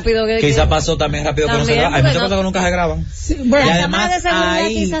pasó tan rápido que quizá pasó también rápido que no se graba. Hay muchas cosas que nunca se graban. Sí, bueno, y además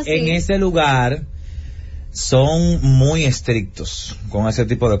ahí en ese lugar son muy estrictos con ese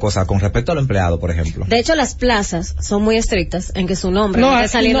tipo de cosas, con respecto al empleado, por ejemplo. De hecho, las plazas son muy estrictas en que su nombre no esté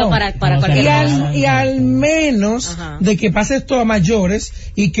saliendo para cualquier cosa. Y al menos de que pase esto a mayores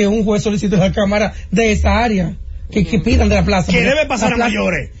y que un juez solicite la cámara de esa área. Que pidan de la plaza. ¿Qué debe pasar a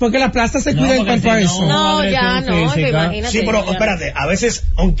mayores? Porque la plaza se cuida en cuanto a eso. No, ya no, imagínate. Sí, pero espérate, a veces,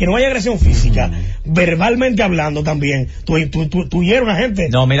 aunque no haya agresión física, verbalmente hablando también, tú hieres a una gente.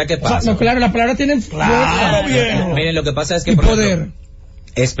 No, mira qué pasa. O sea, no, claro, las palabras tienen claro, bien. Miren, lo que pasa es que, por poder. Ejemplo,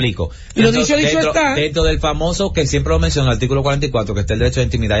 explico. Y lo dicho está. Dentro del famoso, que siempre lo menciona, el artículo 44, que está el derecho de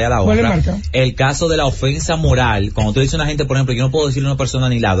intimidad y a la honra, el caso de la ofensa moral, cuando tú dices a una gente, por ejemplo, yo no puedo decirle a una persona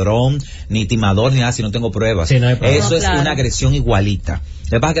ni ladrón, ni timador, ni nada, si no tengo pruebas. Sí, no hay pruebas. Eso es una agresión igualita.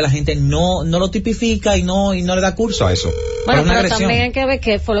 Lo que pasa es que la gente no lo tipifica y no le da curso a eso. Bueno, pero también hay que ver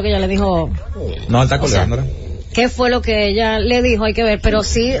qué fue lo que ella le dijo. No, está colgando. ¿Qué fue lo que ella le dijo? Hay que ver, pero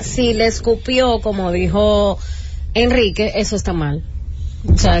sí le escupió, como dijo Enrique, eso está mal.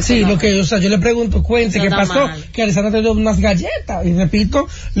 O sea, sí, yo le pregunto, cuente qué pasó, que Alessandra te dio unas galletas, y repito,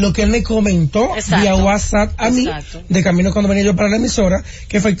 lo que él me comentó vía WhatsApp a mí, de camino cuando venía yo para la emisora,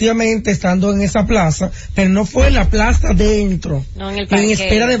 que efectivamente estando en esa plaza, pero no fue en la plaza dentro, en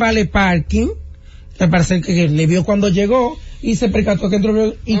espera de Vale Parking, me parece que le vio cuando llegó, y se percató que entró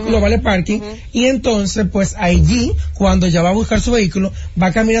el vehículo Vale Parking, y entonces pues allí, cuando ya va a buscar su vehículo,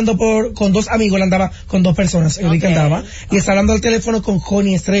 va caminando con dos amigos, él andaba con dos personas, Enrique andaba, y está hablando al teléfono con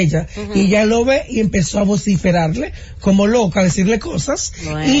Connie Estrella, y ella lo ve y empezó a vociferarle como loca, a decirle cosas,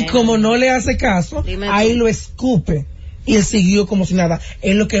 y como no le hace caso, ahí lo escupe, y él siguió como si nada,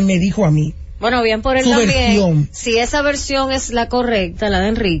 es lo que me dijo a mí. Bueno, bien por él también, si esa versión es la correcta, la de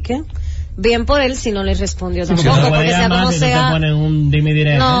Enrique, bien por él si no le respondió tampoco, porque sea como sea.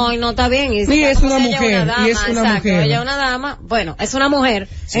 No, y no está bien. Y sí, es una mujer. Ella es una dama. Bueno, es una mujer.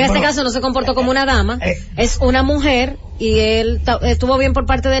 Sí, en este caso no se comportó como una dama. Es una mujer y él estuvo bien por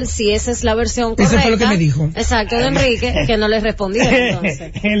parte de él si esa es la versión correcta. Eso fue lo que me dijo. Exacto, de Enrique, que no le respondió.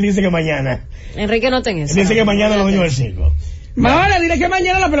 Entonces. Él dice que mañana. Enrique no tiene eso. Dice que mañana lo dueño del circo. Ahora dile que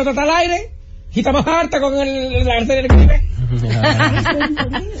mañana la pelota está al aire. Y estamos harta con el arte del crimen.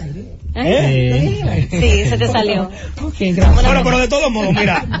 Sí, se te salió. Bueno, pero de todos modos,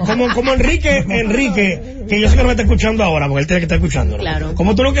 mira, como Enrique, que yo sé que no me está escuchando ahora, porque él tiene que estar escuchando. Claro.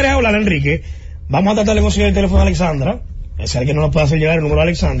 Como tú no quieres hablar, Enrique, vamos a tratar de conseguir el teléfono de Alexandra. Si alguien no nos puede hacer llegar el número de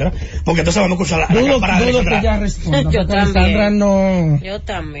Alexandra, porque entonces vamos a escuchar la cámara de Alexandra. Que ella responda, yo también. Alexandra no. Yo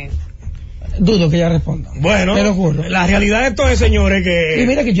también. Dudo que ella responda. Bueno, te lo juro. La realidad de esto es, señores, que... Y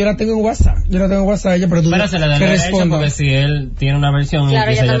mira que yo la tengo en WhatsApp. A ella, pero dudo se la da que responda. Porque si él tiene una versión,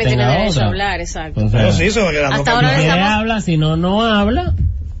 claro, ella también tiene derecho otra a hablar, exacto. Entonces, sí, eso hasta ahora habla, si no habla.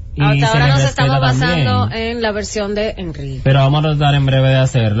 Hasta ahora nos estamos basando en la versión de Enrique. Pero vamos a tratar en breve de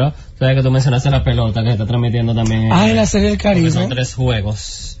hacerlo. Sabes que tú mencionaste la pelota que se está transmitiendo también. En la Serie del Caribe. Son 3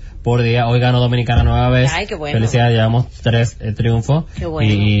 juegos por día. Hoy ganó Dominicana nueva vez. Ay, qué bueno. Felicidades, llevamos 3 triunfos. Qué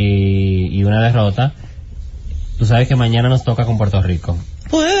bueno. Y una derrota. Tú sabes que mañana nos toca con Puerto Rico.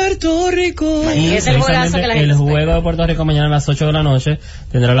 Puerto Rico. Y es el juegazo que la gente el juego de Puerto Rico mañana a las 8 de la noche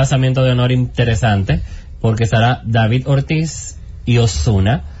tendrá un lanzamiento de honor interesante porque estará David Ortiz y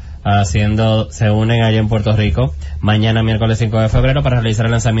Ozuna se unen allá en Puerto Rico mañana miércoles 5 de febrero para realizar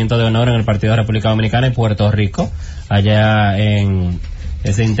el lanzamiento de honor en el partido de República Dominicana y Puerto Rico allá en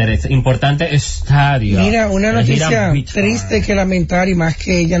ese importante estadio. Mira, una noticia triste que lamentar, y más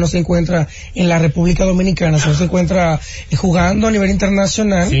que ella no se encuentra en la República Dominicana, sino se encuentra jugando a nivel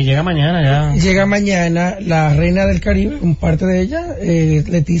internacional. Sí, llega mañana ya. Llega mañana la reina del Caribe, un parte de ella,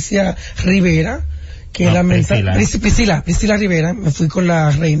 Leticia Rivera, que Priscila Rivera, me fui con la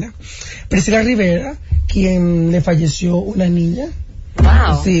reina. Priscila Rivera, quien le falleció una niña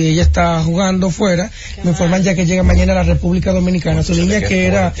Wow. Sí, ella está jugando fuera. Me informan ya que llega mañana a la República Dominicana. Su niña que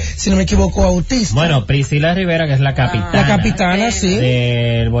era, si no me equivoco, autista. Bueno, Priscila Rivera, que es la capitana. La capitana, sí.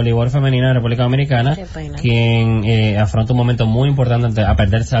 Del voleibol femenino de la República Dominicana, quien afronta un momento muy importante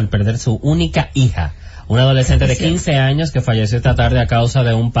al perder su única hija. Una adolescente de 15 años que falleció esta tarde a causa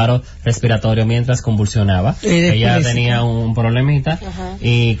de un paro respiratorio mientras convulsionaba. Ella tenía un problemita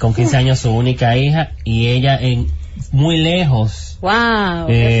y con 15 años su única hija y ella muy lejos. Wow,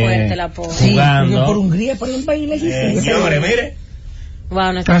 qué fuerte la pobre. Jugando. Sí, por Hungría, por un país lejísimo. Señores, mire.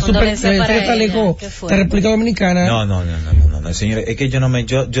 Wow, nuestra condolencia para está lejos de República Dominicana. No, señores, es que yo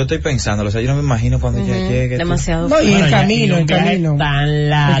estoy pensando, o sea, yo no me imagino cuando ella llegue. Demasiado. No, y el camino. Tan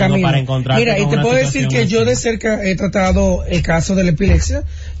largo para encontrar. Mira, y te puedo decir que yo de cerca he tratado el caso de la epilepsia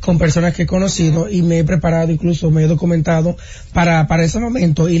con personas que he conocido y me he preparado, incluso me he documentado para ese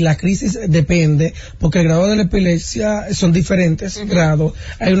momento, y la crisis depende, porque el grado de la epilepsia son diferentes grados.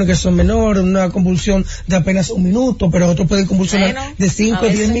 Hay unos que son menores, una convulsión de apenas 1 minuto, pero otros pueden convulsionar de 5 a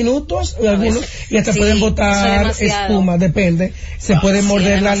 10 minutos, algunos, y hasta pueden botar espuma, depende. Se puede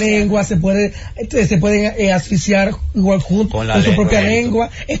morder la lengua, se pueden asfixiar igual junto con su propia lengua.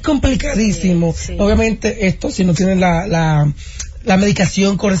 Es complicadísimo. Obviamente esto si no tienen la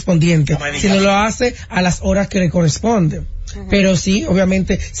medicación correspondiente, si no lo hace a las horas que le corresponde. Pero sí,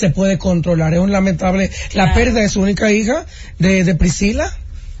 obviamente se puede controlar. Es un lamentable la pérdida de su única hija, de Priscila.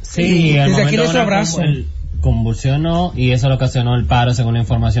 Sí, desde aquí les abrazo. Convulsionó y eso le ocasionó el paro, según la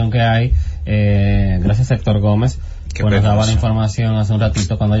información que hay. Gracias a Héctor Gómez, que nos daba la información hace un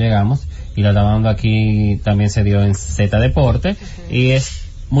ratito cuando llegamos, y la estaba dando aquí, también se dio en Z Deporte, y es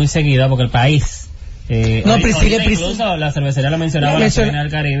muy seguida porque el país Priscila, incluso la cervecería la mencionaba, la Cena del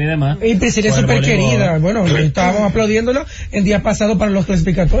Caribe y demás. Y Priscila es súper querida. Bueno, estábamos aplaudiéndolo el día pasado para los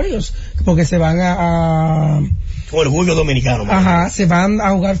clasificatorios, porque se van a Orgullo dominicano. Ajá, se van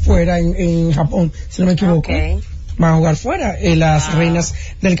a jugar fuera en Japón, si no me equivoco. Van a jugar fuera las reinas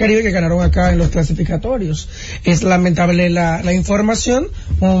del Caribe que ganaron acá en los clasificatorios. Es lamentable la información.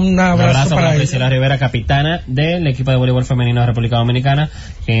 Un abrazo para Priscila Rivera, capitana del equipo de voleibol femenino de República Dominicana,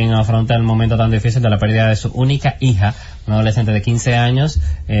 quien afronta el momento tan difícil de la pérdida de su única hija, una adolescente de 15 años,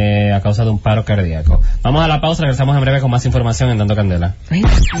 a causa de un paro cardíaco. Vamos a la pausa, regresamos en breve con más información en Dando Candela.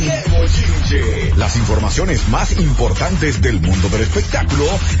 Las informaciones más importantes del mundo del espectáculo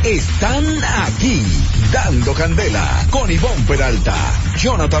están aquí. Dando Candela, con Ivonne Peralta,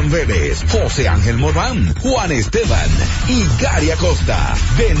 Jonathan Vélez, José Ángel Morán, Juan Esteban y Gary Acosta.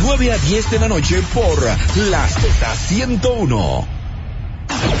 De 9 a 10 de la noche por la Z101.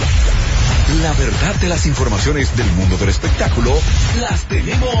 La verdad de las informaciones del mundo del espectáculo las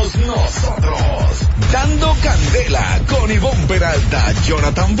tenemos nosotros. Dando Candela con Ivonne Peralta,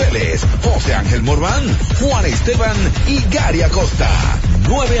 Jonathan Vélez, José Ángel Morván, Juan Esteban y Gary Acosta.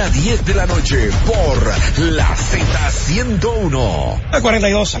 9 a 10 de la noche por la Z101. A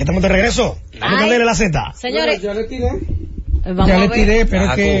 42, aquí estamos de regreso. Dando Candela la Z. Señores, ya le tiré. Ya le tiré,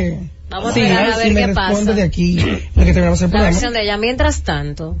 pero que... Vamos a esperar a ver qué pasa. De aquí, porque terminamos el la programa. versión de ella. Mientras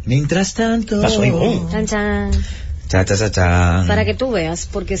tanto. Pasó igual. Chan, chan. Cha. Para que tú veas,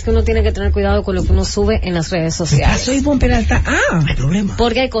 porque es que uno tiene que tener cuidado con lo que uno sube en las redes sociales. Soy Ivonne Peralta. No hay problema.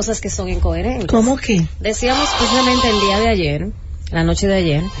 Porque hay cosas que son incoherentes. ¿Cómo que? Decíamos precisamente el día de ayer, la noche de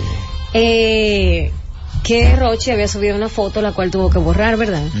ayer, que Rochi había subido una foto la cual tuvo que borrar,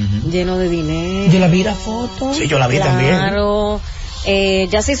 ¿verdad? Lleno de dinero. Yo la vi la foto. Sí, yo la vi también. Claro.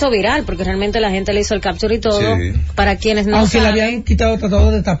 Ya se hizo viral porque realmente la gente le hizo el capture y todo. Sí. Para quienes no aunque saben, la habían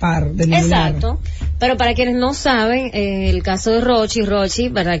tratado de tapar. Exacto. Pero para quienes no saben, el caso de Rochi,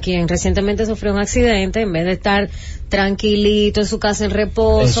 ¿verdad? Quien recientemente sufrió un accidente, en vez de estar tranquilito en su casa en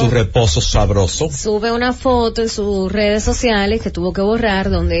reposo. En su reposo sabroso. Sube una foto en sus redes sociales que tuvo que borrar,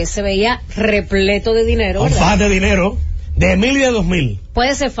 donde se veía repleto de dinero. Un fajo de dinero, de 1,000 y de 2,000.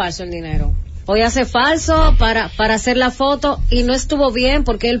 Puede ser falso el dinero. Podía ser falso para hacer la foto y no estuvo bien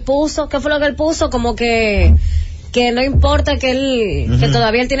porque él puso, ¿qué fue lo que él puso? Como que no importa que él, que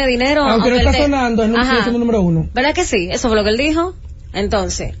todavía él tiene dinero. Aunque no está sonando, es el número 1. ¿Verdad que sí? Eso fue lo que él dijo.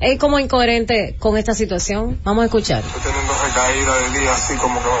 Entonces, es como incoherente con esta situación. Vamos a escuchar. Estoy teniendo recaída de día así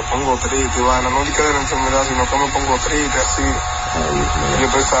como que me pongo triste, Ivana. No es que de la enfermedad, sino que me pongo triste así. Yo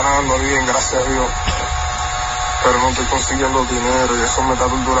estoy sanando bien, gracias a Dios. Pero no estoy consiguiendo dinero y eso me está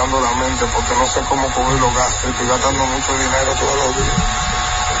torturando la mente porque no sé cómo cubrir los gastos. Estoy gastando mucho dinero todos los días.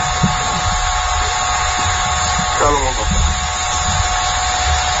 ¿Qué hago, motor?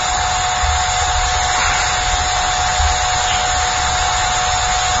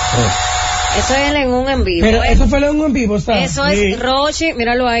 Eso es en un en vivo. Pero eso fue en un en vivo, ¿sabes? Eso es Rochi,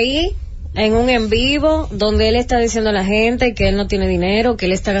 míralo ahí. en un en vivo donde él está diciendo a la gente que él no tiene dinero, que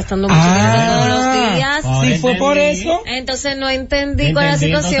él está gastando mucho dinero todos los días. Si fue por eso. Entonces no entendí cuál es la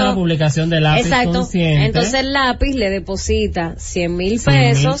situación. Entonces la publicación de Lápiz Exacto. Consciente. Entonces el Lápiz le deposita 100,000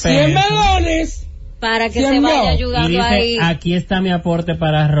 pesos. 100 melones. Para que 100 se vaya no. Y ayudando dice, ahí. aquí está mi aporte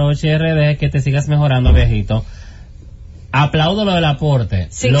para Roche RD, que te sigas mejorando, viejito. Aplaudo lo del aporte.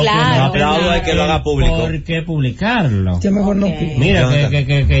 Sí, Lo claro. que no Aplaudo es que lo haga público. ¿Por qué publicarlo? Ya mejor no. Mira,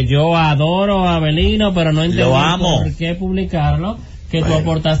 que yo adoro a Abelino, pero no entendí Lo amo. por qué publicarlo, que tú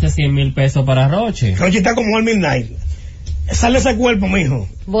aportaste 100,000 pesos para Roche. Rochi está como al midnight. Sale ese cuerpo, mijo.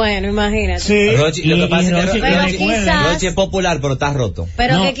 Bueno, imagínate. Sí. Rochi, lo que pasa es que Pero quizás- Rochi es popular, pero está roto.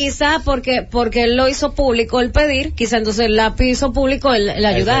 Pero No. que quizás porque él lo hizo público el pedir, quizás entonces el Lápiz hizo público el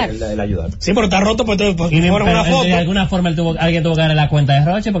ayudar. El ayudar. Sí, pero está roto, pues Y fueron una pero, foto. de alguna forma alguien tuvo que darle la cuenta de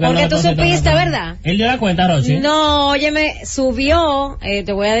Roche. Porque Porque él no tú depositó supiste, la- ¿verdad? Él dio la cuenta a Roche. No, óyeme, subió,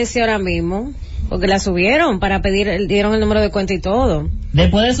 te voy a decir ahora mismo, porque la subieron para pedir, dieron el número de cuenta y todo.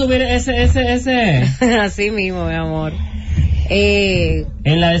 Después de subir ese Así mismo, mi amor.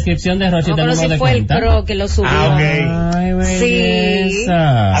 en la descripción de Roche No, está el pero número si de fue el cuenta. pro que lo subió. Ah, ok. Ay, Sí.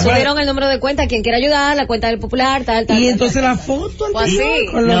 belleza. Subieron el número de cuenta, quien quiera ayudar, la cuenta del popular, tal. Y entonces la foto O así.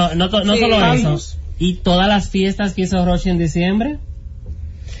 anterior con los No Sí. solo saldos. eso. ¿Y todas las fiestas que hizo Roche en diciembre?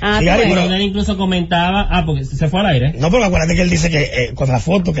 Ah, Sí, tú Ari, ves. pero- Él incluso comentaba, porque se fue al aire. No, pero acuérdate que él dice que con la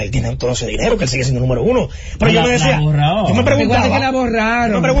foto que él tiene todo ese dinero, que él sigue siendo número uno. Pero yo La- me decía, la borró. yo me preguntaba, Igual que la borraron.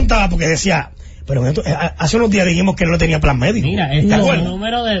 yo me preguntaba porque decía, pero hace unos días dijimos que él no tenía plan médico. Mira, ¿te este es acuerdas? un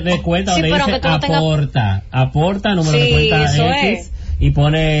número de cuenta Sí, donde pero dice que tú no tengas- aporta, número de Sí, cuenta eso X, es. y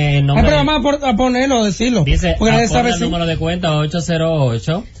pone el nombre. pero vamos a ponerlo, decirlo. Dice, porque nadie aporta sabe el si... número de cuenta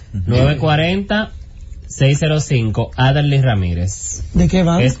 808-940-605, Aderly Ramírez. ¿De qué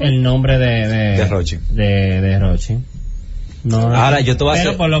banco? Es el nombre de Rochi. De Rochi. No, Ahora, yo te voy a pero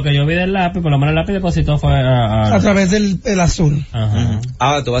hacer- por lo que yo vi del lápiz, por lo menos el lápiz depositó fue A través del el azul. Ajá.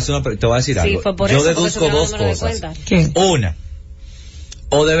 Ahora te voy a decir Sí, algo. fue por Yo eso, porque deduzco subieron el dos número de cosas. cuenta. ¿Qué? Una,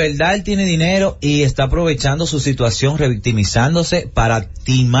 o de verdad él tiene dinero y está aprovechando su situación, revictimizándose para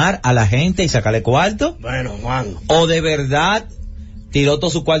timar a la gente y sacarle cuarto, Bueno, Juan. o de verdad tiró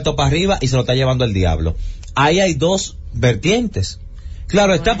todo su cuarto para arriba y se lo está llevando el diablo. Ahí hay dos vertientes.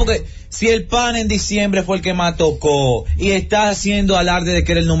 Claro está, porque si el pan en diciembre fue el que más tocó y está haciendo alarde de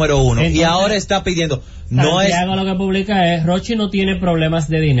que era el número uno y Entonces, ahora está pidiendo, no es... Santiago lo que publica es, Rochi no tiene problemas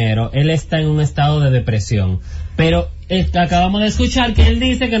de dinero, él está en un estado de depresión. Pero acabamos de escuchar que él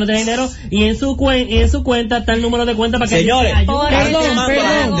dice que no tiene dinero y en su cuenta está el número de cuenta para que Señores, él Por ayude. eso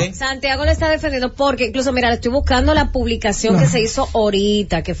Perdón. Santiago le está defendiendo porque incluso mira, estoy buscando la publicación que se hizo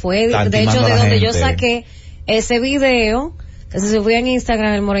ahorita, que fue Están de hecho timando de a la donde yo gente. saqué ese video que se subió en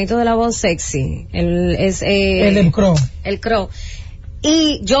Instagram, el morenito de la voz sexy, El Crow. el crow.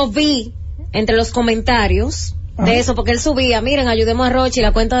 Y yo vi entre los comentarios de eso, porque él subía, miren, ayudemos a Rochi,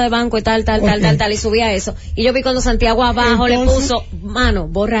 la cuenta de banco y tal, y subía eso. Y yo vi cuando Santiago abajo Entonces- le puso, mano,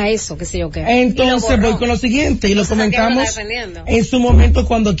 borra eso, qué sé yo qué. Y lo Entonces borró. voy con lo siguiente y lo Entonces, Santiago lo comentamos está defendiendo. en su momento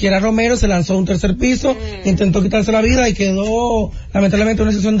cuando Kiara Romero se lanzó a un tercer piso, intentó quitarse la vida y quedó lamentablemente en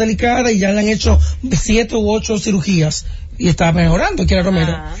una situación delicada y ya le han hecho 7 u 8 cirugías y está mejorando Kiara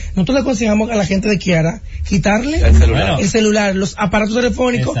Romero. Ah. Nosotros le aconsejamos a la gente de Kiara quitarle El celular, los aparatos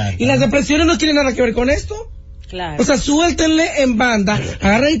telefónicos. Exacto. Y las depresiones no tienen nada que ver con esto. Claro. O sea, suéltenle en banda,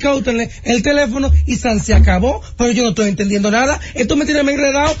 agarren y cáutenle el teléfono y se acabó, pero yo no estoy entendiendo nada. Esto me tiene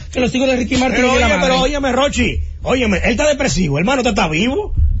enredado que los hijos de Ricky Martin Pero y de la oye, madre. pero óyeme, Rochi, óyeme, él está depresivo, hermano, usted está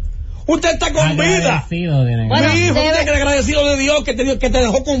vivo. Usted está con vida. Agradecido, tiene que Bueno, Mi hijo, debe- usted que agradecido de Dios que te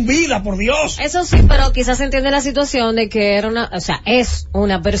dejó con vida, por Dios. Eso sí, pero quizás se entiende la situación de que es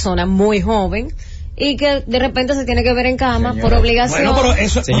una persona muy joven y que de repente se tiene que ver en cama por obligación. Bueno, pero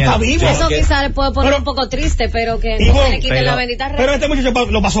eso no Señora, está vivo. Eso que- quizás le puede poner pero- un poco triste, pero que no Ivonne, se le quite pero- la bendita red. Pero este muchacho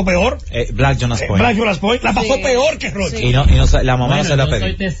lo pasó peor. Black Jonas Point. Black Jonas Point la pasó Sí. peor que Rochi. Sí. Y no, la mamá Bueno, no se la yo soy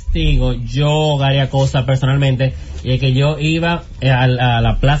pedí. testigo, yo, Gary Acosta, personalmente, y que yo iba a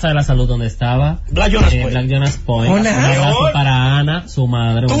la Plaza de la Salud donde estaba Black Jonas Point. Black Jonas Point. Hola. Un abrazo Señor. para Ana, su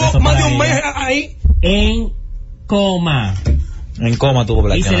madre. Un beso Tuvo más de para un mes ella. ahí. En coma. En coma tuvo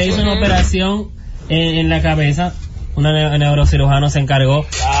Black Y se Jonas le hizo Point. una operación en la cabeza. Una neurocirujano se encargó.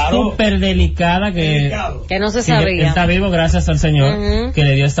 Claro. Súper delicada Delicado. Que no se que él sabía. está vivo gracias al Señor Ujú. que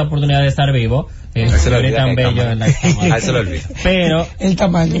le dio esta oportunidad de estar vivo. A él se le olvida tan que hay bello, cámara. ¿verdad? A él se le olvida. Pero El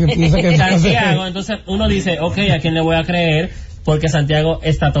tamaño que piensa que Santiago, entonces uno dice, ok, ¿a quién le voy a creer? porque Santiago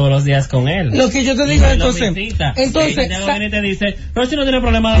está todos los días con él. Lo que yo te digo, entonces Santiago viene y te dice, Rochi no tiene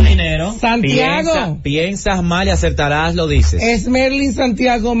problema de dinero. Santiago, piensas mal y acertarás, lo dices. es Merlin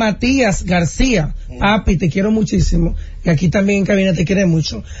Santiago Matías García. Papi, te quiero muchísimo. Y aquí también en cabina te quiere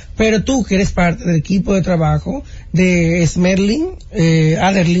mucho. Pero tú, que eres parte del equipo de trabajo de Smerlin,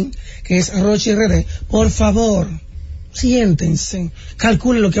 Aderlin, que es Rochi RD, por favor, siéntense,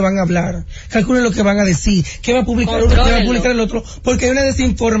 calculen lo que van a hablar, calculen lo que van a decir, qué va a publicar uno, qué va a publicar el otro, porque hay una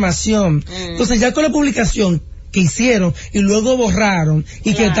desinformación. Entonces ya con la publicación que hicieron y luego borraron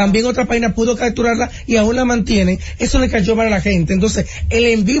y que también otra página pudo capturarla y aún la mantienen, eso le cayó mal a la gente. Entonces el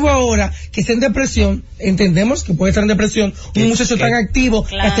en vivo ahora que está en depresión, entendemos que puede estar en depresión un muchacho tan activo,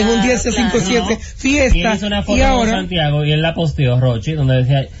 hasta en un 10, 5, 7 fiesta, hizo una foto y ahora con Santiago y él la posteó, Rochi, donde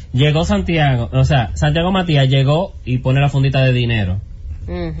decía, llegó Santiago, o sea, Santiago Matías llegó y pone la fundita de dinero.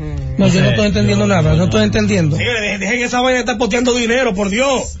 No, yo no estoy entendiendo nada, no estoy entendiendo. Señores, dejen esa vaina de estar posteando dinero, por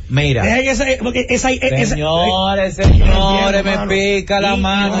Dios. Mira. Dejen Señores, me pica la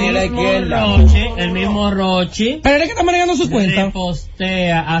mano y la izquierda. El mismo Rochi. Pero él es que está manejando su cuenta.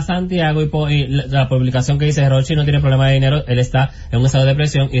 Postea a Santiago y la publicación que dice Rochi no tiene problema de dinero, él está en un estado de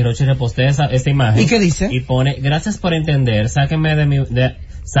depresión y Rochi repostea esta imagen. ¿Y qué dice? Y pone, gracias por entender, sáquenme,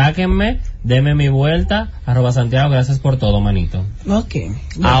 deme mi vuelta, @Santiago, gracias por todo, manito. Okay.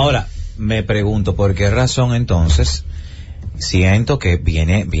 Ahora, me pregunto, ¿por qué razón entonces siento que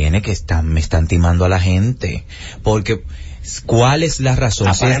viene que me están timando a la gente? Porque, ¿cuál es la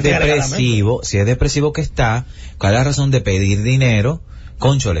razón? Si es depresivo que está, ¿cuál es la razón de pedir dinero?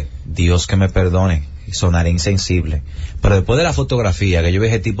 Cónchole, Dios que me perdone, sonaré insensible, pero después de la fotografía que yo vi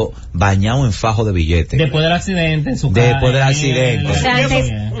ese tipo bañado en fajo de billetes, después del accidente en su casa, después del accidente Antes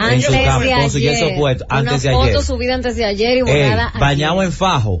en su campo, de con su yeso ayer, puesto, antes de una ayer, foto subida antes de ayer y borrada bañado ayer. en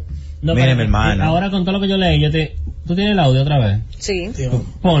fajo. No, Mire, pero, mi hermano, ahora con todo lo que yo leí, ¿tú tienes el audio otra vez? Sí.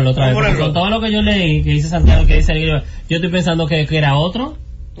 Ponlo otra vez, porque con todo lo que yo leí, que dice Santiago, que dice yo estoy pensando que era otro.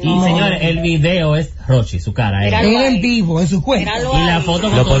 Y señores, el video es Rochi, su cara. Él en vivo, en su cuenta. Y la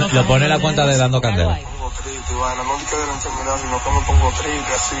foto con lo pone en la cuenta de Dando Candela. Triste, vaina, no que de la enfermedad, sino que me pongo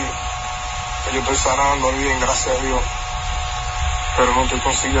triste así. Que yo estoy sanando bien, gracias a Dios. Pero no estoy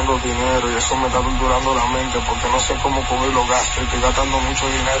consiguiendo dinero y eso me está torturando la mente porque no sé cómo cubrir los gastos y estoy gastando mucho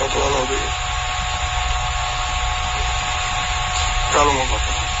dinero todos los días. Calma,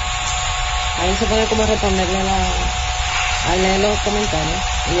 papá. Ahí se puede como responderle a leer los comentarios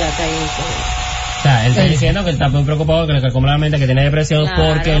y ya está ahí. O sea, él está diciendo que está muy preocupado, que le calcula la mente, que tiene depresión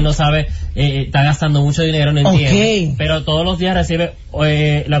porque él no sabe, está gastando mucho dinero, no entiende. Pero todos los días recibe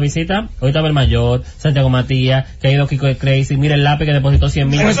la visita, ahorita el mayor, Santiago Matías, que ha ido Kiko de Crazy, mira el lápiz que depositó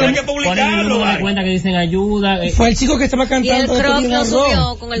 100,000. Eso hay que publicarlo. Ponen el número de cuenta que dicen ayuda. Fue el chico que estaba Y cantando. el Croc lo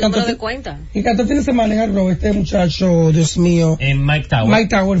subió con el número de cuenta. Y cantó el fin de semana en Arroba, este muchacho, Dios mío. En Mike Tower. Mike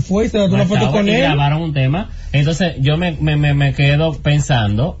Tower fue, se dio una foto con él. Grabaron un tema. Entonces yo me quedo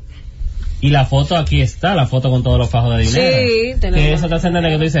pensando, y la foto aquí está, la foto con todos los fajos de dinero. Sí, tenemos. Que eso te hace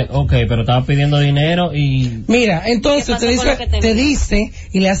entender que tú dices, okay, pero estaba pidiendo dinero y... Mira, entonces te dice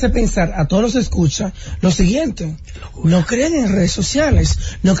y le hace pensar a todos los escucha lo siguiente: no creen en redes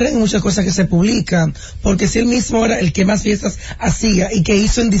sociales, no creen en muchas cosas que se publican, porque si él mismo era el que más fiestas hacía y que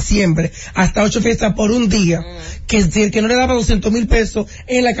hizo en diciembre hasta 8 fiestas por un día, que no le daba 200,000 pesos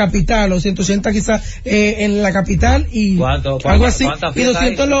en la capital o 180 quizás en la capital y algo así, y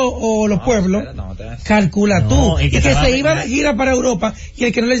 200 los pueblos, calcula tú, y que se iba de gira para Europa y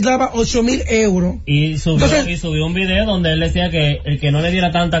el que no les daba 8,000 euros. Y subió un video donde él decía que el que no le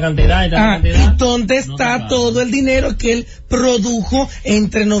diera tanta cantidad ¿y dónde está todo el dinero que él produjo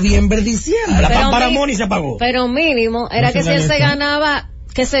entre noviembre y diciembre? Para Moni se pagó. Pero mínimo, era que si él se ganaba,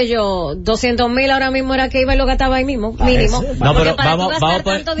 qué sé yo, 200,000 ahora mismo era que iba y lo gastaba ahí mismo, mínimo. No, pero vamos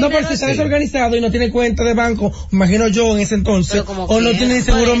no, pero si está desorganizado y no tiene cuenta de banco, imagino yo en ese entonces, o no tiene ni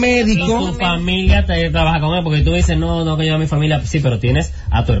seguro médico. Y tu familia te trabaja con él, porque tú dices, no, que yo a mi familia, sí, pero tienes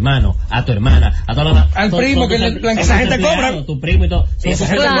a tu hermano, a tu hermana, a todos los... Al primo, que esa gente cobra. Tu primo y todo.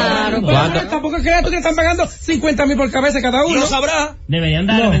 Claro. Pero tampoco creas tú que están pagando 50,000 por cabeza cada uno. No sabrá. Deberían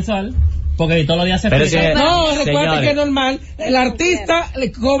darle mensual. Porque todos los días se explica. No, recuerda que es normal. El artista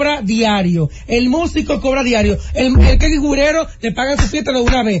le cobra diario. El músico cobra diario. El que es figurero le pagan su fiesta de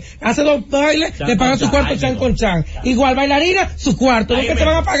una vez. Hace 2 bailes, le pagan su cuarto chan con chan. Igual bailarina, su cuarto. Lo que te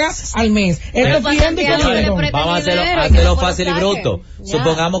van a pagar al mes. Esto es pidiendo y comiendo. Vamos a hacerlo fácil y bruto.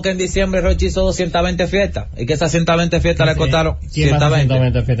 Supongamos que en diciembre Rochi hizo 220 fiestas y que esas 120 fiestas le costaron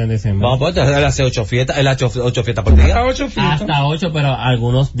 120 fiestas en diciembre. Vamos, pues él hace 8 fiestas, él ha hecho 8 fiestas por día. Hasta 8 fiestas. Hasta 8, pero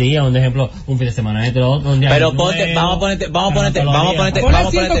algunos días, un ejemplo, un fin de semana esto, un día. Pero ponte, vamos a ponerte. Pon a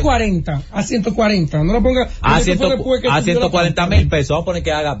 140, a 140, no lo ponga a 140,000 pesos, vamos a poner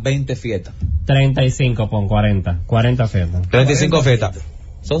que haga 20 fiestas. 35 pon 40 fiestas. 35 fiestas.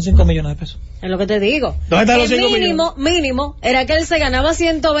 Son 5 millones de pesos. Es lo que te digo. ¿Dónde están los 5 mínimo, era que él se ganaba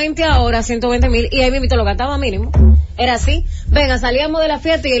 120 ahora, 120,000, y ahí mismo lo gastaba mínimo. Era así. Venga, salíamos de la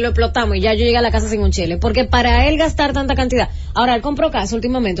fiesta y lo explotamos, y ya yo llegué a la casa sin un chile. Porque para él gastar tanta cantidad, ahora él compró casa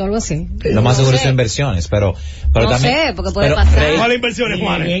últimamente o algo así. Lo más seguro es inversiones, pero no también. sé, porque puede pasar. ¿Cuáles inversiones,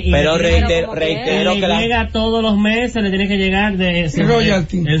 Juan? Pero reitero que le llega todos los meses, le tiene que llegar el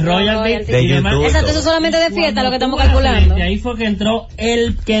royalty. El royalty. De YouTube. Exacto, eso solamente de fiesta, lo que estamos calculando. Y ahí fue que entró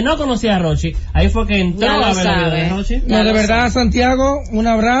el que no conocía a Rochi, ahí fue que entró Ya a ver la vida de Rochi. No, de verdad, Santiago, un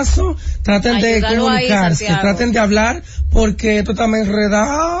abrazo. Traten de comunicarse, traten de hablar, porque esto está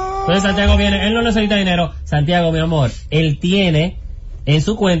enredado. Entonces Santiago viene, él no necesita dinero. Santiago, mi amor, él tiene en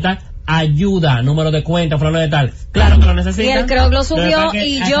su cuenta ayuda, número de cuenta, fulano de tal. Claro que lo necesita. Y él creo que lo subió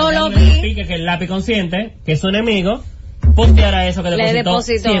y yo lo vi. Que el lápiz consciente, que es su enemigo, posteara eso que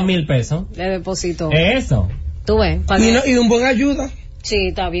depositó 100,000 pesos. Le depositó. Eso. Tú ves. Y un buen ayuda. Sí,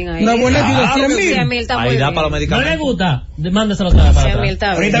 está bien ahí. Una buena ayuda, 100,000 está muy ahí da bien. para los ¿No medicamentos. le gusta? Mándeselo para 100,000 atrás. está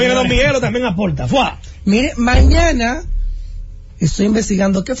bien. Ahorita viene Don Miguelo, también aporta. ¡Fua! Mire, mañana estoy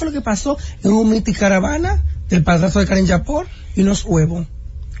investigando qué fue lo que pasó en un Miti Caravana del padrastro de Karen Yapor y unos huevos.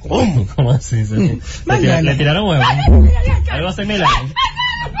 ¿Cómo? ¿Cómo así? Le tiraron huevos. Algo hace milagro.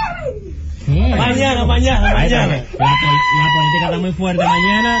 Mañana. La política está muy fuerte.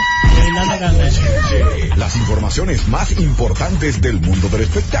 Mañana, brindando candela. Las informaciones más importantes del mundo del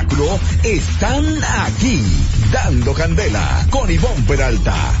espectáculo están aquí, dando candela, con Ivonne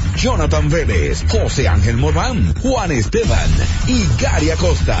Peralta, Jonathan Vélez, José Ángel Morán, Juan Esteban y Gary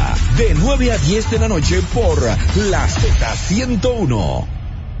Acosta, de 9 a 10 de la noche por la Z101.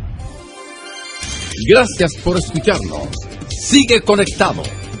 Gracias por escucharnos. Sigue conectado.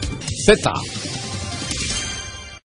 Z